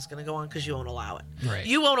much time is going to go on because you won't allow it. Right.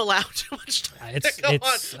 You won't allow too much time to go on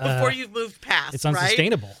before you've moved past. It's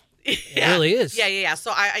unsustainable. Right? It really is. Yeah.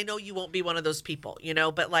 So I know you won't be one of those people,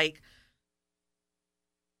 but like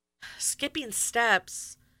skipping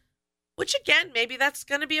steps, which again, maybe that's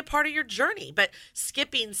going to be a part of your journey. But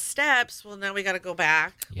skipping steps, well, now we got to go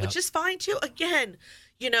back, which is fine too. Again,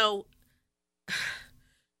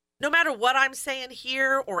 no matter what I'm saying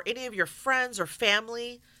here or any of your friends or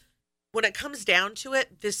family, when it comes down to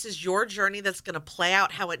it, this is your journey that's going to play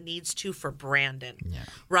out how it needs to for Brandon,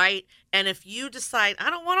 right? And if you decide,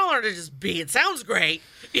 I don't want to learn to just be, it sounds great,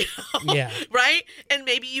 right? And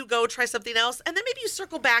maybe you go try something else, and then maybe you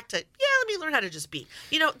circle back to, let me learn how to just be.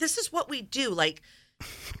 This is what we do. Like,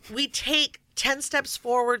 we take 10 steps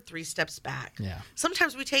forward, 3 steps back. Yeah.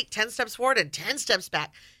 Sometimes we take 10 steps forward and 10 steps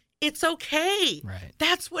back. It's okay. Right.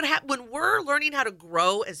 That's what happens. When we're learning how to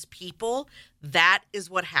grow as people, that is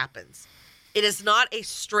what happens. It is not a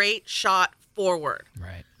straight shot forward.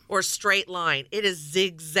 Right. Or straight line. It is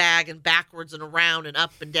zigzag and backwards and around and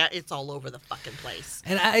up and down. It's all over the fucking place.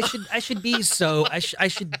 And I should be so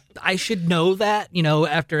I should know that,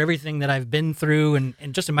 after everything that I've been through and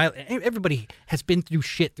just in everybody has been through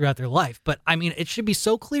shit throughout their life. But I mean, it should be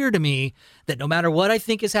so clear to me that no matter what I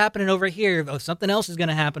think is happening over here, something else is going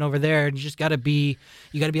to happen over there, and you got to be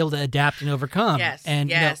able to adapt and overcome. Yes.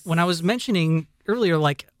 And when I was mentioning earlier,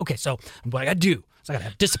 like, okay, so what I got to do is I got to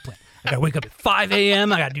have discipline. I got to wake up at 5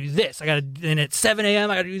 a.m. I got to do this. And at 7 a.m.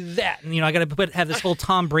 I got to do that. And, I got to have this whole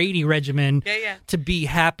Tom Brady regimen to be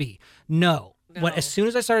happy. No. As soon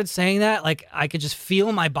as I started saying that, like, I could just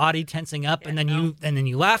feel my body tensing up. And then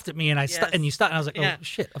you laughed at me and you stopped. And I was like, oh,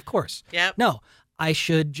 shit, of course. Yep. No, I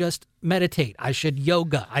should just meditate. I should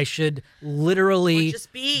yoga. I should literally or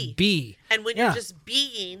just be. And when you're just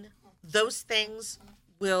being, those things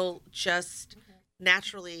will just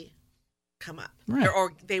naturally come up. Right.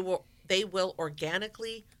 Or they will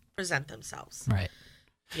organically present themselves. Right.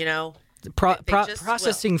 You know?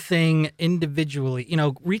 Processing thing individually,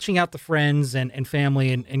 reaching out to friends and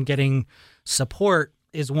family and getting support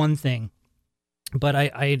is one thing. But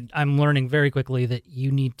I'm learning very quickly that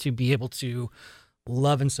you need to be able to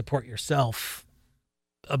love and support yourself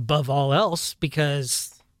above all else,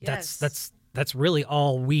 because that's really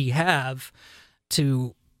all we have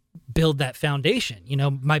to build that foundation.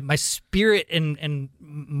 My spirit and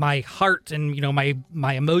my heart and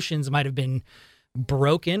my emotions might have been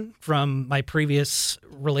broken from my previous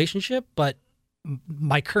relationship, but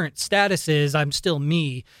my current status is I'm still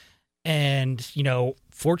me. And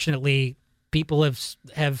fortunately people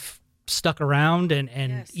have stuck around and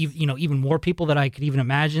even more people that I could even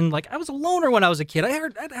imagine. Like, I was a loner when I was a kid. I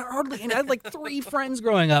had like 3 friends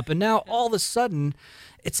growing up, and now all of a sudden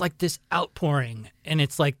it's like this outpouring, and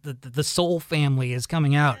it's like the soul family is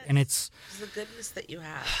coming out. And it's the goodness that you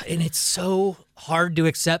have, and it's so hard to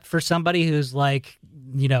accept for somebody who's like,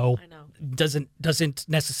 I know. doesn't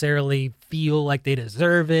necessarily feel like they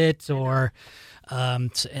deserve it, or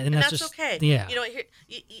and that's just okay. Yeah,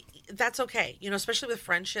 that's okay. Especially with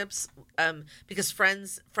friendships, because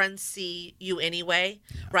friends see you anyway,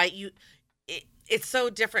 right? It's so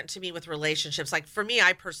different to me with relationships. Like, for me,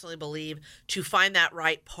 I personally believe to find that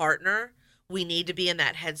right partner, we need to be in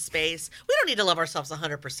that headspace. We don't need to love ourselves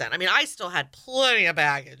 100%. I mean, I still had plenty of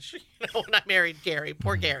baggage, when I married Gary,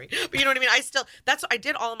 poor Gary. But you know what I mean? I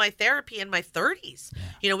did all of my therapy in my 30s.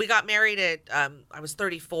 Yeah. We got married at, I was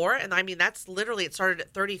 34. And I mean, that's literally, it started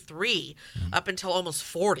at 33 up until almost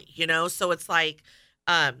 40, So it's like,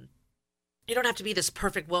 you don't have to be this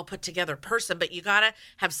perfect, well put together person, but you got to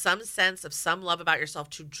have some sense of some love about yourself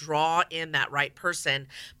to draw in that right person.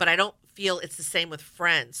 But I don't feel it's the same with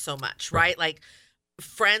friends so much, right? Like,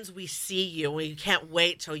 friends, we see you, and we can't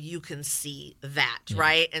wait till you can see that,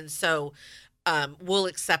 right? And so we'll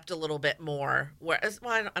accept a little bit more. Whereas,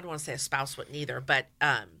 well, I don't want to say a spouse wouldn't either, but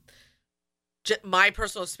my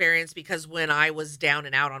personal experience, because when I was down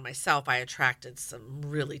and out on myself, I attracted some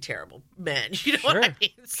really terrible men. You know what I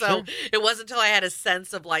mean? So it wasn't until I had a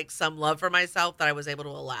sense of like some love for myself that I was able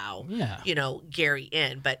to allow, Gary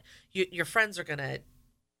in. But your friends are going to,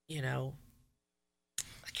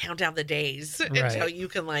 count down the days until you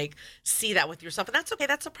can like see that with yourself. And that's okay.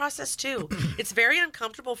 That's a process too. It's very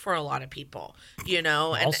uncomfortable for a lot of people,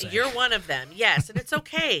 and you're one of them. Yes. And it's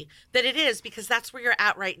okay that it is, because that's where you're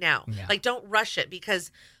at right now. Yeah. Like, don't rush it, because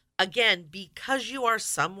again, because you are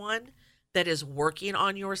someone that is working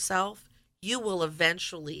on yourself, you will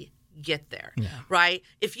eventually get there, right?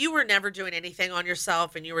 If you were never doing anything on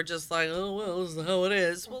yourself and you were just like, oh, well, this is how it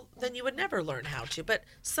is, well, then you would never learn how to. But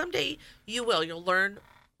someday you will. You'll learn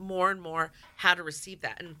more and more how to receive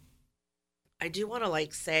that. And I do want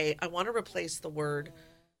to say, I want to replace the word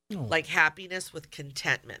like happiness with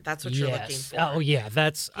contentment. That's what you're looking for. Oh yeah,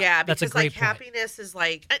 that's because a great like point. Happiness is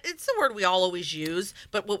like, it's the word we all always use,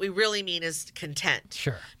 but what we really mean is content.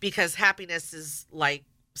 Sure. Because happiness is like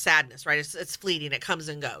sadness, right? It's fleeting. It comes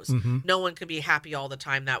and goes. Mm-hmm. No one can be happy all the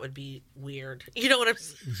time. That would be weird. You know what I'm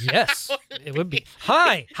saying? Yes, it would be.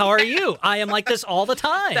 Hi, how are you? I am like this all the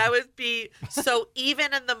time. That would be. So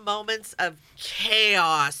even in the moments of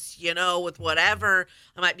chaos, with whatever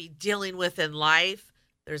I might be dealing with in life,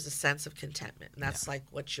 there's a sense of contentment. And that's like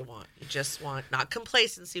what you want. You just want not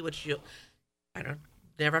complacency, which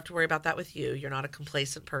never have to worry about that with you. You're not a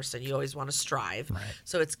complacent person. You always want to strive. Right.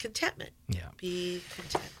 So it's contentment. Yeah. Be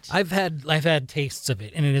content. I've had tastes of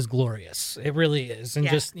it, and it is glorious. It really is. And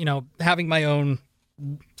just, having my own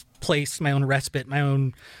place, my own respite, my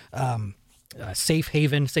own safe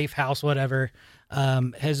haven, safe house, whatever,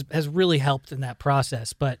 has really helped in that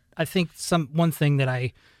process. But I think one thing that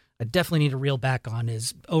I definitely need to reel back on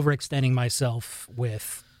is overextending myself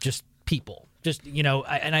with just people. Just,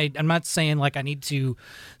 I'm not saying like I need to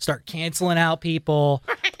start canceling out people,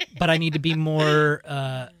 but I need to be more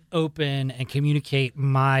open and communicate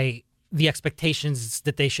the expectations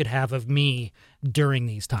that they should have of me during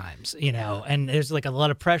these times, and there's like a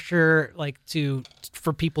lot of pressure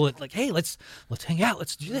for people that like, hey, let's hang out,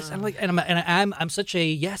 let's do this. I'm such a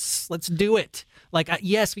yes, let's do it. Like,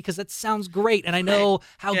 yes, because that sounds great. And I know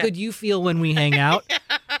how good you feel when we hang out,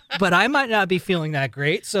 but I might not be feeling that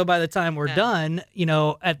great. So by the time we're done,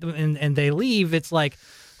 and they leave, it's like,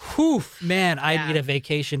 whew, man, I need a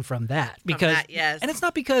vacation from that. Yes. And it's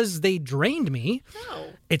not because they drained me. No.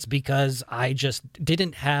 It's because I just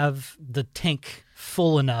didn't have the tank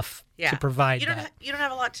full enough to provide that. You don't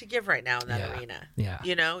have a lot to give right now in that arena. Yeah.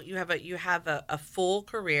 You know, you have a full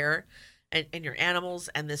career and your animals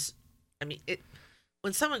and this. I mean,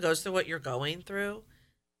 when someone goes through what you're going through,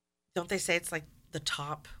 don't they say it's like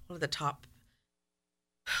one of the top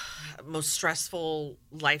most stressful,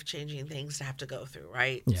 life-changing things to have to go through,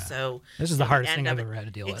 right? Yeah. So this is the hardest thing I've ever had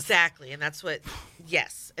to deal with. Exactly, and that's what.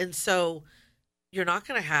 Yes, and so you're not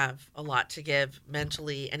going to have a lot to give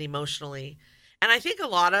mentally and emotionally. And I think a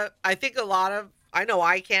lot of, I know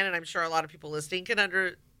I can, and I'm sure a lot of people listening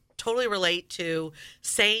can totally relate to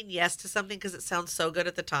saying yes to something because it sounds so good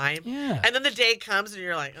at the time. Yeah. And then the day comes and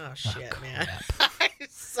you're like, oh shit, man. I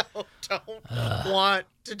so don't want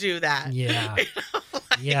to do that. Yeah. You know,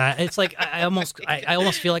 yeah. It's like, I almost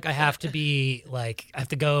feel like I have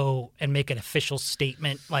to go and make an official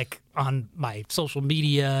statement, like on my social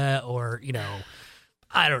media or,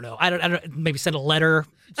 I don't know. I don't maybe send a letter,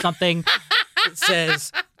 something that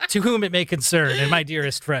says, to whom it may concern, and my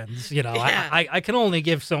dearest friends, I can only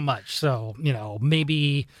give so much. So,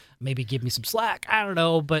 maybe give me some slack. I don't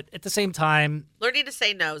know. But at the same time, learning to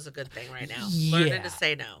say no is a good thing right now. Yeah. Learning to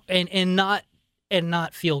say no. And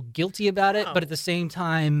not feel guilty about it. No. But at the same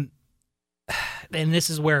time, and this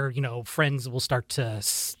is where, friends will start to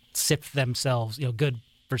sift themselves, good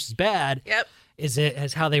versus bad. Yep.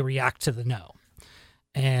 Is how they react to the no.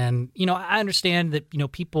 And, I understand that,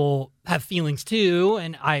 people have feelings too,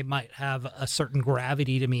 and I might have a certain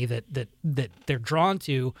gravity to me that they're drawn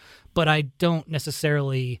to, but I don't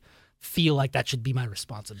necessarily feel like that should be my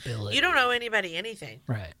responsibility. You don't owe anybody anything.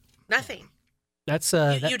 Right. Nothing. That's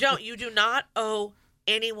you do not owe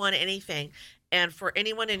anyone anything. And for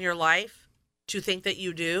anyone in your life to think that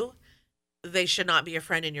you do, they should not be a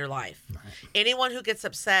friend in your life. Right. Anyone who gets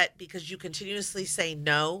upset because you continuously say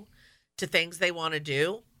no to things they want to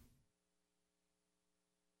do,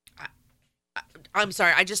 I'm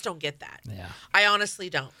sorry, I just don't get that. Yeah. I honestly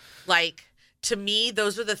don't. Like, to me,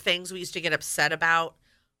 those are the things we used to get upset about,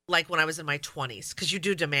 like when I was in my 20s, because you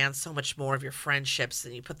do demand so much more of your friendships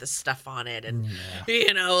and you put this stuff on it. And,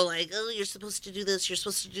 like, oh, you're supposed to do this, you're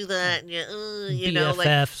supposed to do that. And,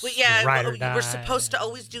 BFFs, ride or die. We're supposed to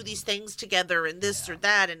always do these things together and this or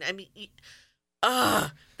that. And, I mean,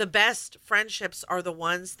 the best friendships are the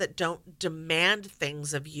ones that don't demand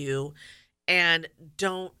things of you and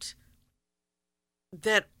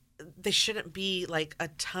that they shouldn't be like a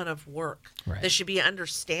ton of work. Right. They should be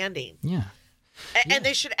understanding. Yeah. And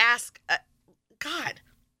they should ask, God,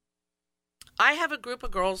 I have a group of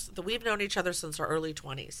girls that we've known each other since our early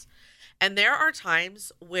 20s. And there are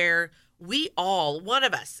times where one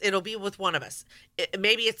of us, it'll be with one of us.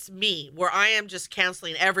 Maybe it's me, where I am just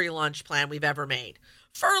canceling every lunch plan we've ever made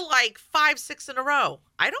for like 5-6 in a row.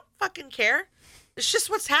 I don't fucking care. It's just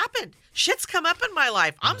what's happened. Shit's come up in my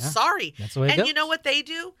life. I'm sorry. That's the way it goes. You know what they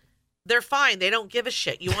do? They're fine. They don't give a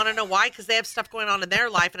shit. You want to know why? Because they have stuff going on in their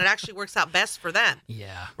life and it actually works out best for them.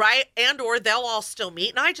 Yeah. Right? And or they'll all still meet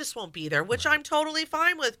and I just won't be there, which I'm totally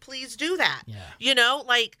fine with. Please do that. Yeah.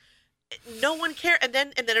 Like no one cares. And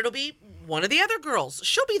then it'll be one of the other girls.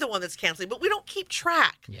 She'll be the one that's canceling, but we don't keep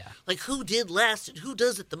track. Yeah. Like who did less and who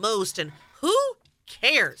does it the most and who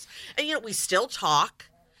cares? And we still talk.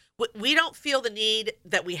 We don't feel the need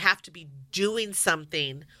that we have to be doing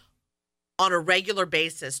something on a regular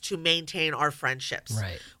basis to maintain our friendships.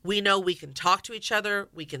 Right. We know we can talk to each other.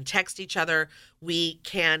 We can text each other. We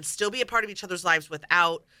can still be a part of each other's lives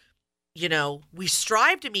without, we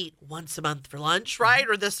strive to meet once a month for lunch, right?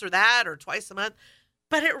 Or this or that, or twice a month,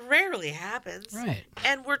 but it rarely happens. Right.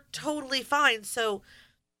 And we're totally fine. So,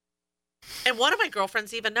 and one of my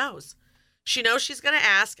girlfriends even knows. She knows she's going to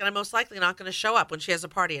ask, and I'm most likely not going to show up when she has a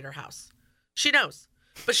party at her house. She knows.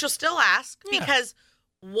 But she'll still ask because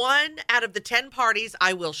 1 out of the 10 parties,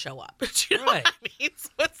 I will show up. Do you know what I mean? So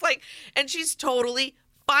it's like, and she's totally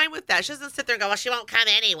fine with that. She doesn't sit there and go, well, she won't come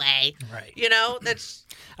anyway. Right. That's...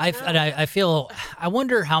 I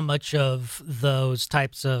wonder how much of those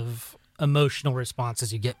types of emotional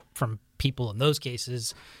responses you get from people in those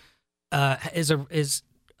cases is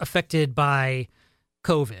affected by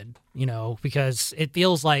COVID, because it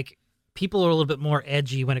feels like people are a little bit more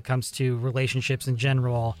edgy when it comes to relationships in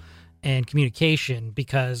general and communication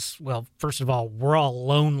because, well, first of all, we're all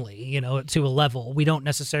lonely, to a level. We don't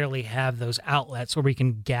necessarily have those outlets where we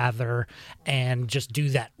can gather and just do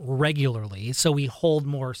that regularly. So we hold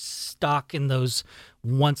more stock in those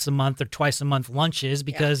once a month or twice a month lunches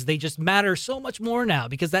because they just matter so much more now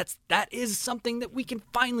because that is something that we can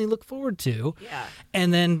finally look forward to. Yeah.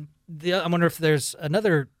 And then I wonder if there's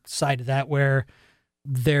another side to that where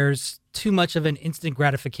there's too much of an instant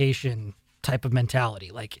gratification type of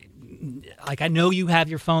mentality. Like I know you have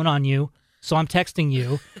your phone on you, so I'm texting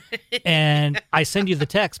you, and I send you the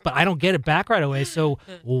text, but I don't get it back right away. So,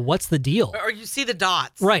 well, what's the deal? Or you see the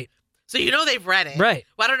dots, right? So you know they've read it, right?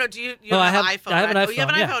 Well, I don't know. Do you have an iPhone? I have an iPhone. Oh, you have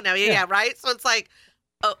an iPhone now, yeah, right. So it's like,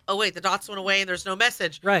 oh, wait, the dots went away and there's no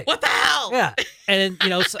message. Right? What the hell? Yeah, and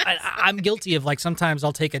so I'm guilty of like sometimes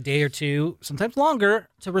I'll take a day or two, sometimes longer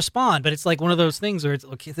to respond, but it's like one of those things where it's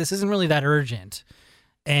okay, this isn't really that urgent.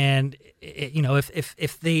 And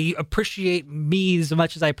if they appreciate me as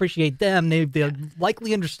much as I appreciate them, they'll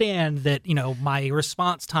likely understand that my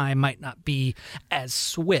response time might not be as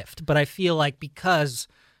swift. But I feel like because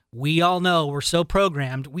we all know we're so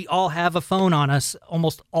programmed, we all have a phone on us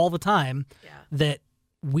almost all the time, that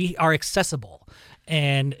we are accessible,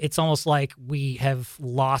 and it's almost like we have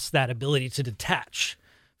lost that ability to detach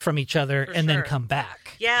from each other and then come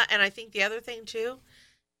back. Yeah, and I think the other thing too,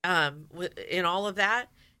 in all of that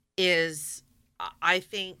is I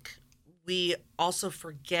think we also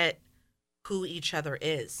forget who each other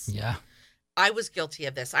is. Yeah. I was guilty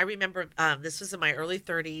of this. I remember this was in my early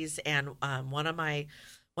 30s, and one of my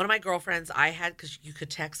girlfriends I had, because you could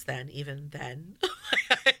text even then,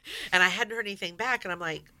 and I hadn't heard anything back, and I'm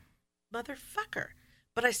like, motherfucker.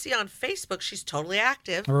 But I see on Facebook she's totally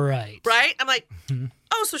active. Right. Right? I'm like,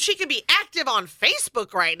 oh, so she can be active on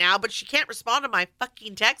Facebook right now, but she can't respond to my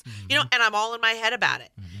fucking text. And I'm all in my head about it.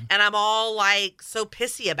 And I'm all like so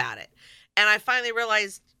pissy about it. And I finally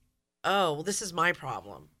realized, oh, well, this is my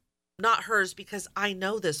problem, not hers, because I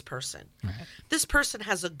know this person. Right. This person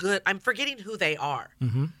has I'm forgetting who they are.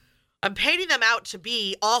 I'm painting them out to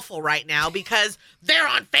be awful right now because they're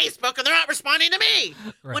on Facebook and they're not responding to me.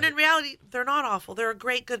 Right. When in reality, they're not awful. They're a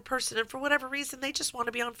great, good person. And for whatever reason, they just want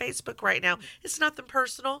to be on Facebook right now. It's nothing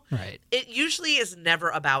personal. Right. It usually is never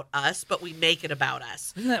about us, but we make it about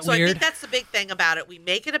us. Isn't that so weird? I think that's the big thing about it. We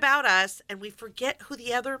make it about us and we forget who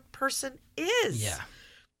the other person is. Yeah.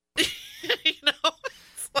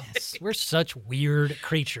 Like, yes, we're such weird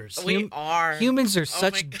creatures. We are. Humans are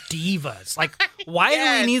such divas. Like, why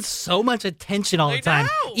do we need so much attention all the time?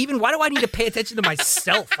 Even why do I need to pay attention to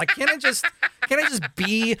myself? Like, can't I just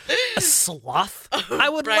be a sloth? I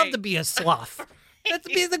would love to be a sloth. That'd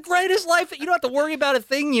be the greatest life. You don't have to worry about a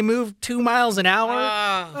thing. You move 2 miles an hour.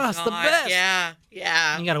 Oh, it's the best.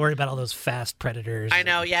 Yeah. You got to worry about all those fast predators. I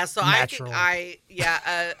know. Yeah. So natural. I think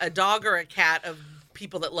a dog or a cat of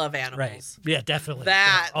people that love animals. Right. Yeah, definitely.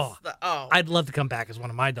 That's I'd love to come back as one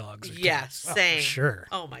of my dogs. Yeah, same. For sure.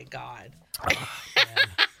 Oh my God.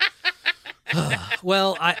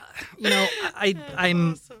 Well,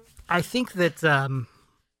 I'm awesome. I think that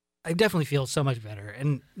I definitely feel so much better,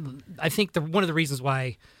 and I think one of the reasons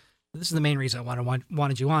why this is the main reason I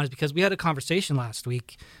wanted you on is because we had a conversation last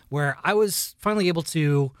week where I was finally able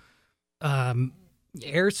to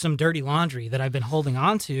air some dirty laundry that I've been holding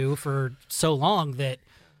on to for so long that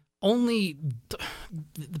only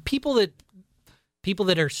the people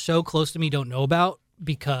that are so close to me don't know about,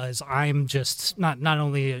 because I'm just not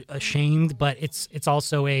only ashamed, but it's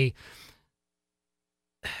also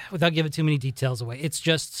without giving too many details away, it's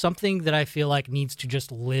just something that I feel like needs to just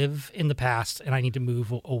live in the past and I need to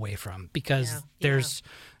move away from, because there's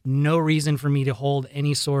no reason for me to hold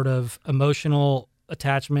any sort of emotional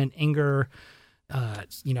attachment, anger,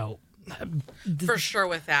 for sure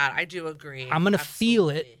with that. I do agree. I'm going to feel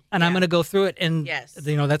it and I'm going to go through it. And,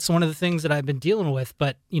 that's one of the things that I've been dealing with.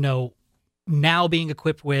 But, now being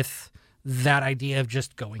equipped with that idea of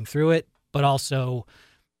just going through it, but also,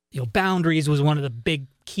 boundaries was one of the big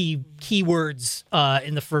key words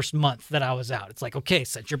in the first month that I was out. It's like, okay,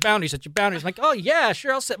 set your boundaries. I'm like, oh yeah,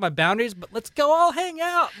 sure, I'll set my boundaries, but let's go all hang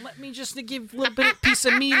out. Let me just give a little bit of piece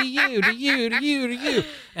of me to you.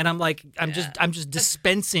 And I'm like, I'm just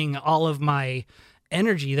dispensing all of my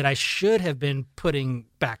energy that I should have been putting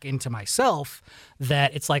back into myself.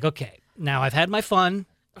 That it's like, okay, now I've had my fun.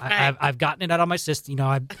 Okay. I've gotten it out of my system.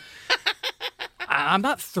 I'm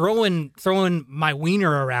not throwing my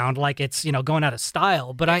wiener around like it's, going out of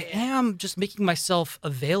style, but I am just making myself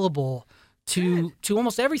available to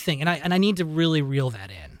almost everything. And I need to really reel that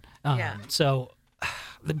in. So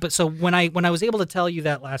when I was able to tell you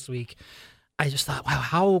that last week, I just thought, wow,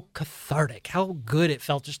 how cathartic, how good it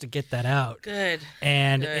felt just to get that out. Good.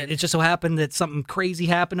 And it just so happened that something crazy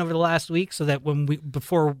happened over the last week, so that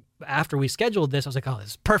after we scheduled this, I was like, oh, this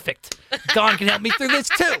is perfect. Dawn can help me through this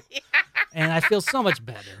too. Yeah. And I feel so much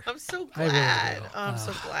better. I'm so glad. Really I'm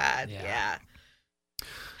so glad. Yeah.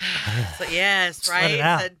 So, yes, right?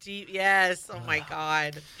 It's a deep, yes. Oh my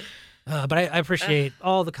God. But I appreciate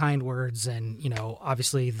all the kind words and,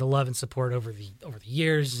 obviously the love and support over the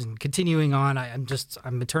years and continuing on.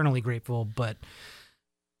 I'm eternally grateful. But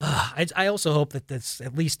I also hope that this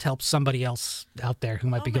at least helps somebody else out there who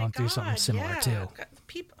might be going through something similar too.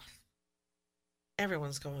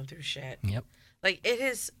 Everyone's going through shit. Yep. Like it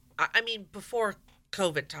is. I mean, before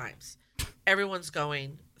COVID times, everyone's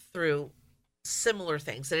going through similar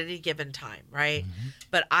things at any given time, right? Mm-hmm.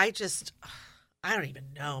 But I don't even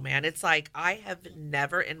know, man. It's like I have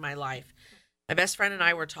never in my life. My best friend and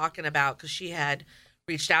I were talking about, because she had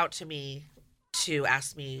reached out to me to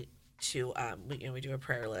ask me to, we do a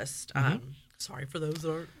prayer list. Mm-hmm. Sorry for those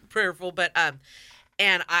that aren't prayerful, but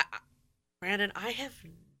and Brandon, I have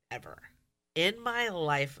never in my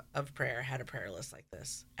life of prayer had a prayer list like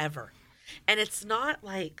this ever, and it's not.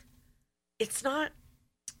 I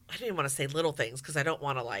don't even want to say little things because I don't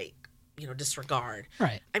want to disregard.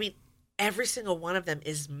 Right. I mean, every single one of them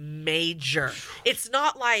is major. It's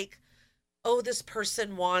not like, oh, this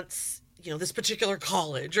person wants, this particular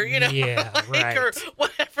college or, right. or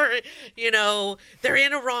whatever, they're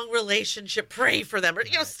in a wrong relationship, pray for them or,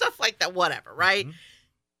 right. Stuff like that, whatever, right? Mm-hmm.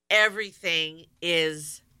 Everything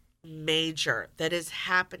is major that is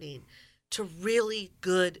happening to really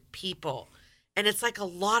good people. And it's like a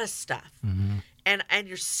lot of stuff. Mm-hmm. And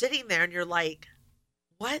you're sitting there and you're like,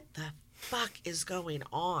 what the fuck is going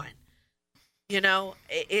on?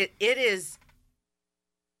 It is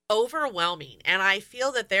overwhelming. And I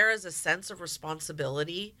feel that there is a sense of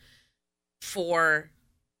responsibility for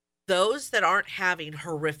those that aren't having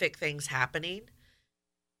horrific things happening.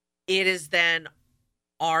 It is then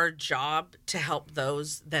our job to help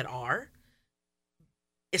those that are,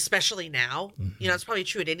 especially now. Mm-hmm. It's probably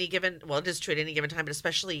true at any given, it is true at any given time, but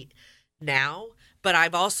especially now. But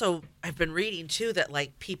I've been reading too that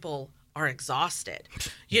people are exhausted,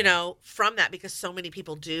 from that, because so many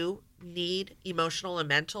people do need emotional and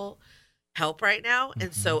mental help right now. Mm-hmm.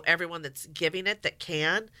 And so everyone that's giving it that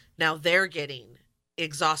can, now they're getting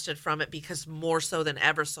exhausted from it because more so than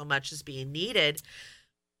ever, so much is being needed.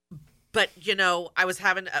 But, I was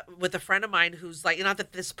having with a friend of mine who's like, not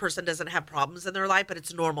that this person doesn't have problems in their life, but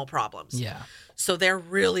it's normal problems. Yeah. So they're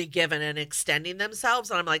really giving and extending themselves.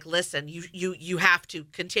 And I'm like, listen, you have to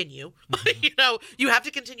continue, Mm-hmm. You have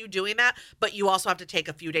to continue doing that, but you also have to take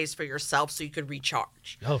a few days for yourself so you could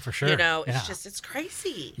recharge. Oh, for sure. It's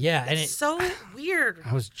crazy. Yeah. It's so weird.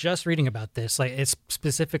 I was just reading about this. It's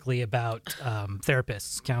specifically about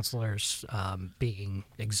therapists, counselors being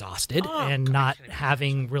exhausted and not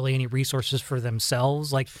having really any resources for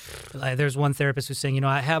themselves. There's one therapist who's saying,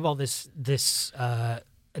 I have all this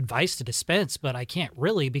advice to dispense, but I can't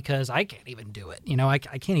really because I can't even do it. I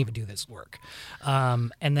can't even do this work.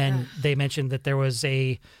 And then they mentioned that there was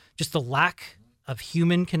just a lack of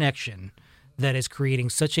human connection that is creating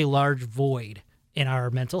such a large void in our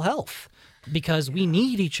mental health because we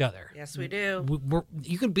need each other. Yes, we do.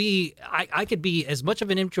 You could be, I could be as much of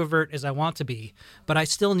an introvert as I want to be, but I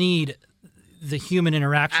still need the human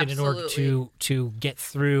interaction Absolutely. in order to get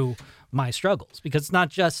through my struggles, because it's not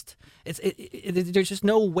just there's just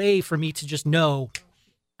no way for me to just know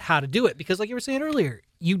how to do it, because like you were saying earlier,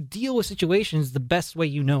 you deal with situations the best way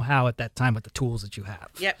you know how at that time with the tools that you have.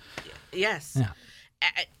 Yep. Yes. Yeah.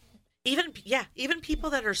 Even people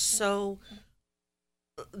that are so,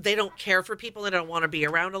 they don't care for people, they don't want to be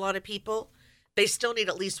around a lot of people, they still need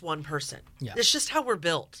at least one person. Yeah. It's just how we're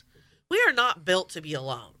built. We are not built to be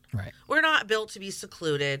alone. Right. We're not built to be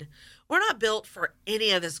secluded. We're not built for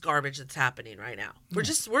any of this garbage that's happening right now.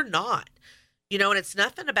 We're not. And it's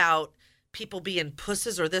nothing about people being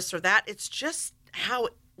pusses or this or that. It's just how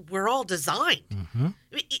we're all designed. Mm-hmm.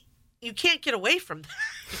 I mean, you can't get away from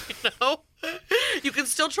that, You can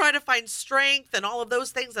still try to find strength and all of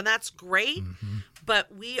those things, and that's great. Mm-hmm.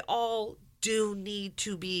 But we all do need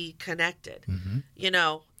to be connected, Mm-hmm.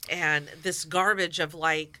 And this garbage of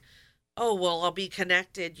oh, well, I'll be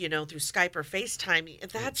connected, through Skype or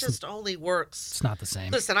FaceTime. That just only works. It's not the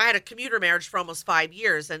same. Listen, I had a commuter marriage for almost 5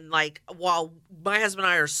 years. And while my husband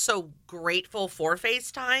and I are so grateful for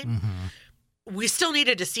FaceTime, Mm-hmm. we still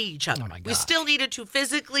needed to see each other. Oh my gosh. We still needed to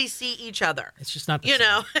physically see each other. It's just not the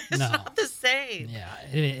same. It's not the same.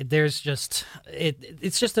 Yeah. There's just,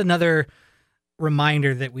 it's just another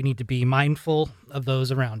reminder that we need to be mindful of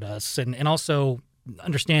those around us and also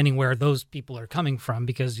understanding where those people are coming from,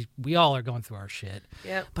 because we all are going through our shit.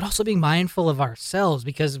 Yep. But also being mindful of ourselves,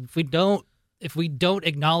 because if we don't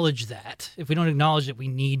acknowledge that, if we don't acknowledge that we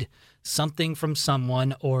need something from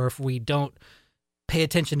someone, or if we don't pay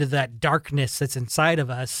attention to that darkness that's inside of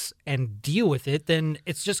us and deal with it, then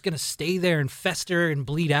it's just going to stay there and fester and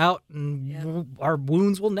bleed out, and our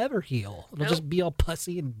wounds will never heal. It'll just be all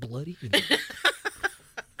pussy and bloody. And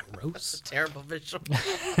gross. Terrible visual.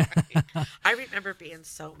 I remember being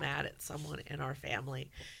so mad at someone in our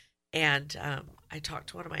family, and I talked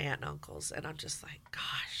to one of my aunt and uncles, and I'm just like,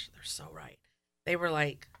 gosh, they're so right. They were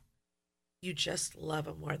like, you just love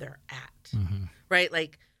them where they're at, right?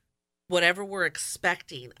 Like, whatever we're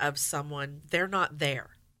expecting of someone, they're not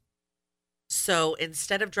there. So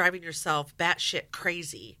instead of driving yourself batshit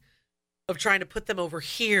crazy of trying to put them over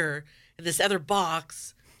here in this other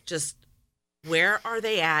box, just where are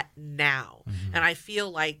they at now? And I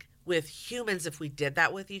feel like with humans, if we did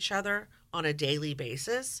that with each other on a daily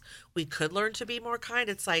basis, we could learn to be more kind.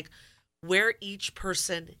 It's like where each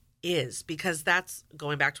person is, because that's,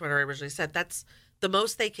 going back to what I originally said, that's the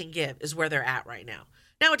most they can give is where they're at right now.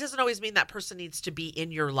 Now, it doesn't always mean that person needs to be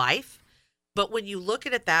in your life, but when you look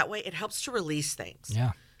at it that way, it helps to release things.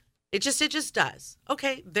 Yeah. It just does.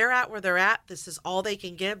 Okay, they're at where they're at. This is all they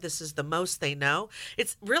can give. This is the most they know.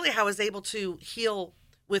 It's really how I was able to heal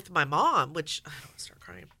with my mom, which I don't want to start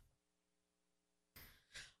crying.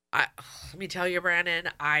 Let me tell you, Brandon,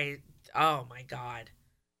 oh my God.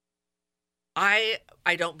 I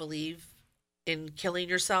don't believe in killing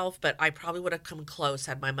yourself, but I probably would have come close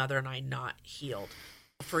had my mother and I not healed.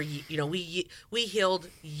 We healed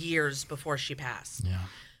years before she passed. Yeah.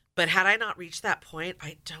 But had I not reached that point,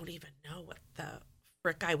 I don't even know what the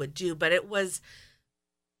frick I would do. But it was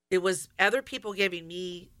other people giving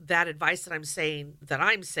me that advice that I'm saying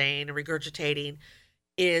and regurgitating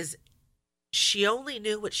is she only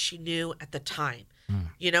knew what she knew at the time.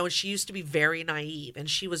 And she used to be very naive, and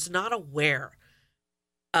she was not aware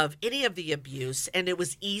of any of the abuse. And it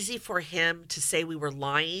was easy for him to say we were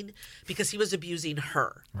lying because he was abusing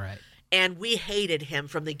her. Right. And we hated him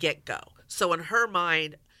from the get-go. So in her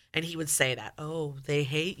mind, and he would say that, oh, they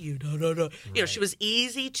hate you. No. Right. She was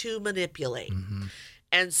easy to manipulate.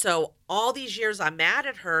 And so all these years I'm mad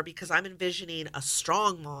at her because I'm envisioning a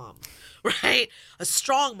strong mom, right? A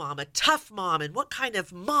strong mom, a tough mom. And what kind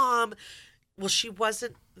of mom? Well, she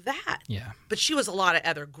wasn't that. Yeah. But she was a lot of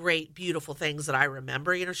other great, beautiful things that I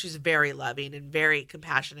remember. She's very loving and very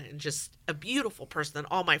compassionate and just a beautiful person that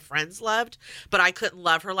all my friends loved. But I couldn't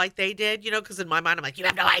love her like they did, because in my mind, I'm like, you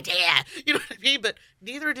have no idea. You know what I mean? But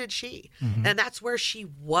neither did she. And that's where she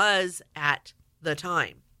was at the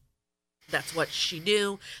time. That's what she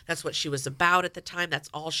knew. That's what she was about at the time. That's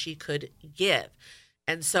all she could give.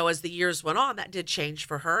 And so as the years went on, that did change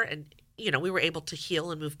for her. And we were able to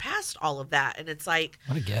heal and move past all of that. And it's like,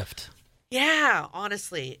 what a gift. Yeah,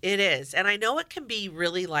 honestly, it is. And I know it can be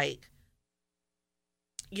really like,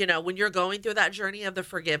 when you're going through that journey of the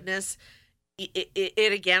forgiveness,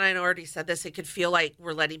 it again, I already said this, it could feel like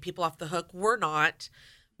we're letting people off the hook. We're not,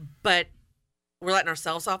 but we're letting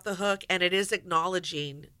ourselves off the hook. And it is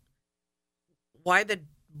acknowledging why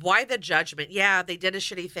the judgment. Yeah, they did a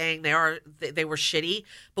shitty thing. They were shitty,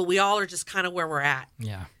 but we all are just kind of where we're at.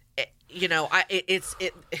 Yeah.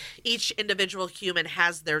 Each individual human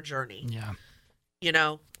has their journey. Yeah.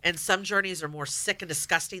 And some journeys are more sick and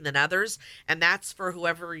disgusting than others. And that's for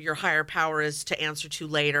whoever your higher power is to answer to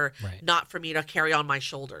later, right. Not for me to carry on my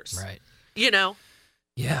shoulders. Right.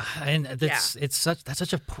 Yeah. And that's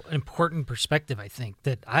such an important perspective, I think,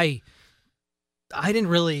 that I didn't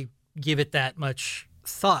really give it that much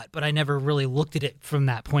thought, but I never really looked at it from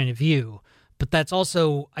that point of view. But that's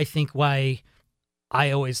also, I think, why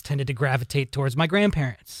I always tended to gravitate towards my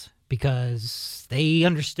grandparents, because they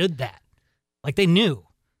understood that. Like, they knew.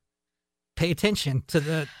 Pay attention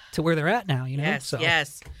to where they're at now, Yes,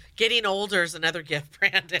 yes. Getting older is another gift,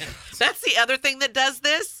 Brandon. That's the other thing that does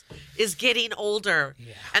this, is getting older.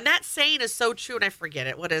 Yeah. And that saying is so true, and I forget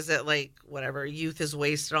it. What is it? Like, whatever, youth is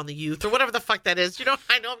wasted on the youth, or whatever the fuck that is.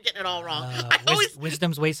 I know I'm getting it all wrong.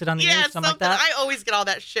 Wisdom's wasted on the youth, something like that? I always get all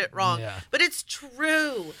that shit wrong. Yeah. But it's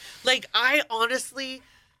true. Like, I honestly...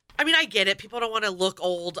 I get it. People don't want to look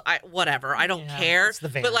old. Whatever. I don't care. It's the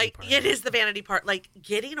vanity part. It is the vanity part. Like,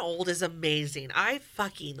 getting old is amazing. I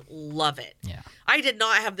fucking love it. Yeah. I did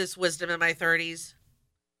not have this wisdom in my 30s.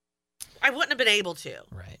 I wouldn't have been able to.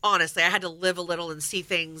 Right. Honestly, I had to live a little and see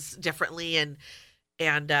things differently, and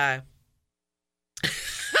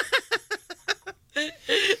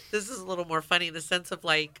this is a little more funny in the sense of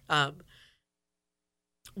like,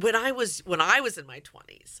 when I was in my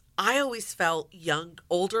 20s, I always felt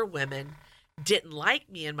older women didn't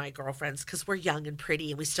like me and my girlfriends because we're young and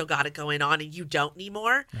pretty and we still got it going on, and you don't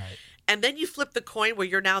anymore. Right. And then you flip the coin where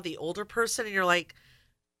you're now the older person and you're like,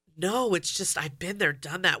 No, it's just I've been there,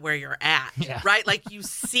 done that where you're at, right? Like you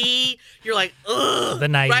see, you're like, ugh, the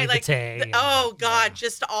naivete. Right? Like, oh God,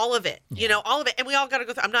 just all of it, all of it. And we all got to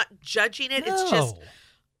go through. I'm not judging it. No. It's just,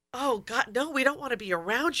 oh God, no, we don't want to be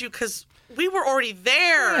around you because we were already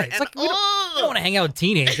there. Yeah, it's like we don't want to hang out with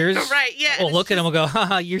teenagers, right? Yeah. We'll look at them and go,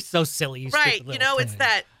 haha, you're so silly. Right. It's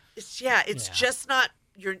that. It's just not.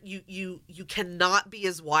 You cannot be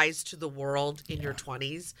as wise to the world in your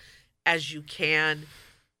 20s as you can.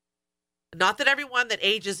 Not that everyone that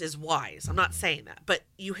ages is wise. I'm not saying that, but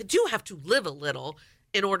you do have to live a little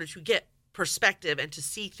in order to get perspective and to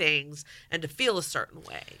see things and to feel a certain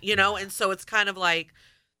way, And so it's kind of like,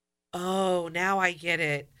 oh, now I get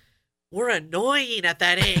it. We're annoying at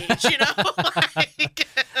that age,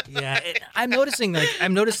 I'm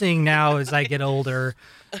noticing now as I get older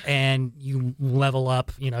and you level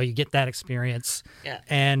up, you get that experience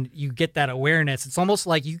and you get that awareness. It's almost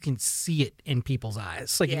like you can see it in people's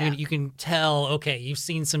eyes. Like you can tell, okay, you've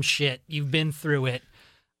seen some shit, you've been through it.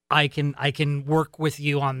 I can work with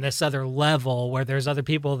you on this other level where there's other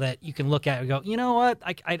people that you can look at and go, you know what?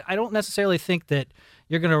 I don't necessarily think that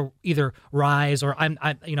you're going to either rise or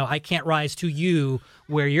I can't rise to you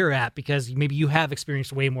where you're at because maybe you have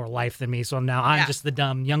experienced way more life than me. So now I'm just the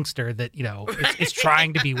dumb youngster that, is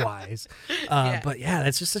trying to be wise. But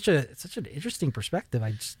that's just such an interesting perspective.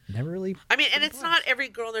 I just never really. I mean, and it's not every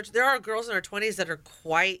girl. There are girls in their 20s that are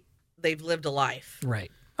they've lived a life.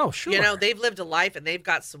 Right. Oh, sure. They've lived a life and they've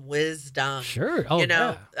got some wisdom. Sure.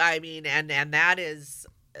 Oh, I mean, and that is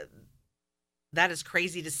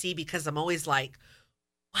crazy to see because I'm always like,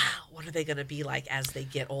 wow, what are they going to be like as they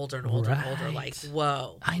get older and older and older? Like,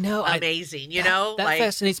 whoa. I know. Amazing, That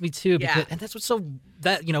fascinates me too. Because, and that's what's so,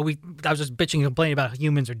 I was just bitching and complaining about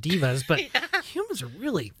humans are divas, but humans are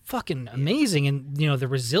really fucking amazing. And, the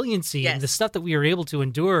resiliency and the stuff that we are able to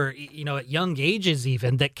endure, at young ages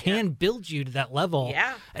even, that can build you to that level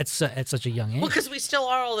at such a young age. Well, because we still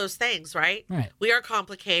are all those things, right? Right. We are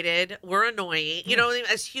complicated. We're annoying.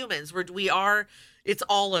 As humans, we are, it's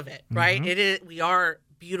all of it, right? Mm-hmm. We are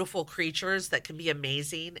beautiful creatures that can be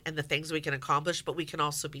amazing and the things we can accomplish, but we can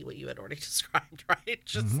also be what you had already described, right?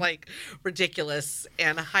 Just like ridiculous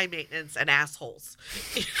and high maintenance and assholes.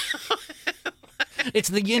 It's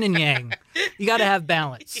the yin and yang. You got to have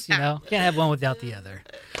balance, Can't have one without the other.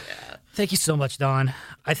 Yeah. Thank you so much, Dawn.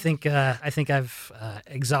 I think I've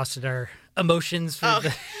exhausted our emotions for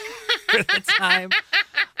the time.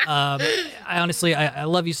 I honestly, I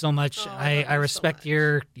love you so much. I respect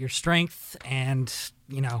your strength and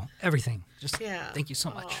everything. Just thank you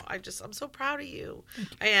so much. I'm so proud of you.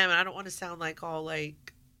 I am, and I don't want to sound like all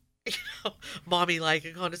like, mommy like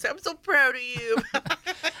and kind of say, I'm so proud of you.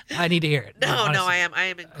 I need to hear it. No, I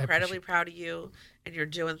am incredibly proud of you, and you're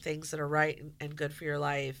doing things that are right and good for your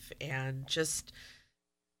life, and just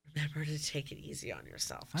remember to take it easy on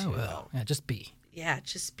yourself too. I will. Yeah, just be. Yeah,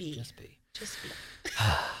 just be. Just be. Just be.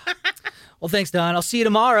 Well, thanks, Don. I'll see you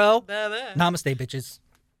tomorrow. Bye-bye. Namaste, bitches.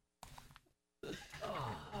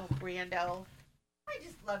 Oh, Brando. I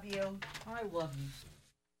just love you. I love you.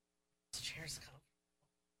 This chair's comfortable.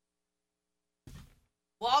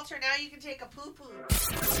 Walter, now you can take a poo-poo.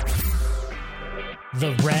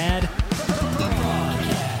 The RAD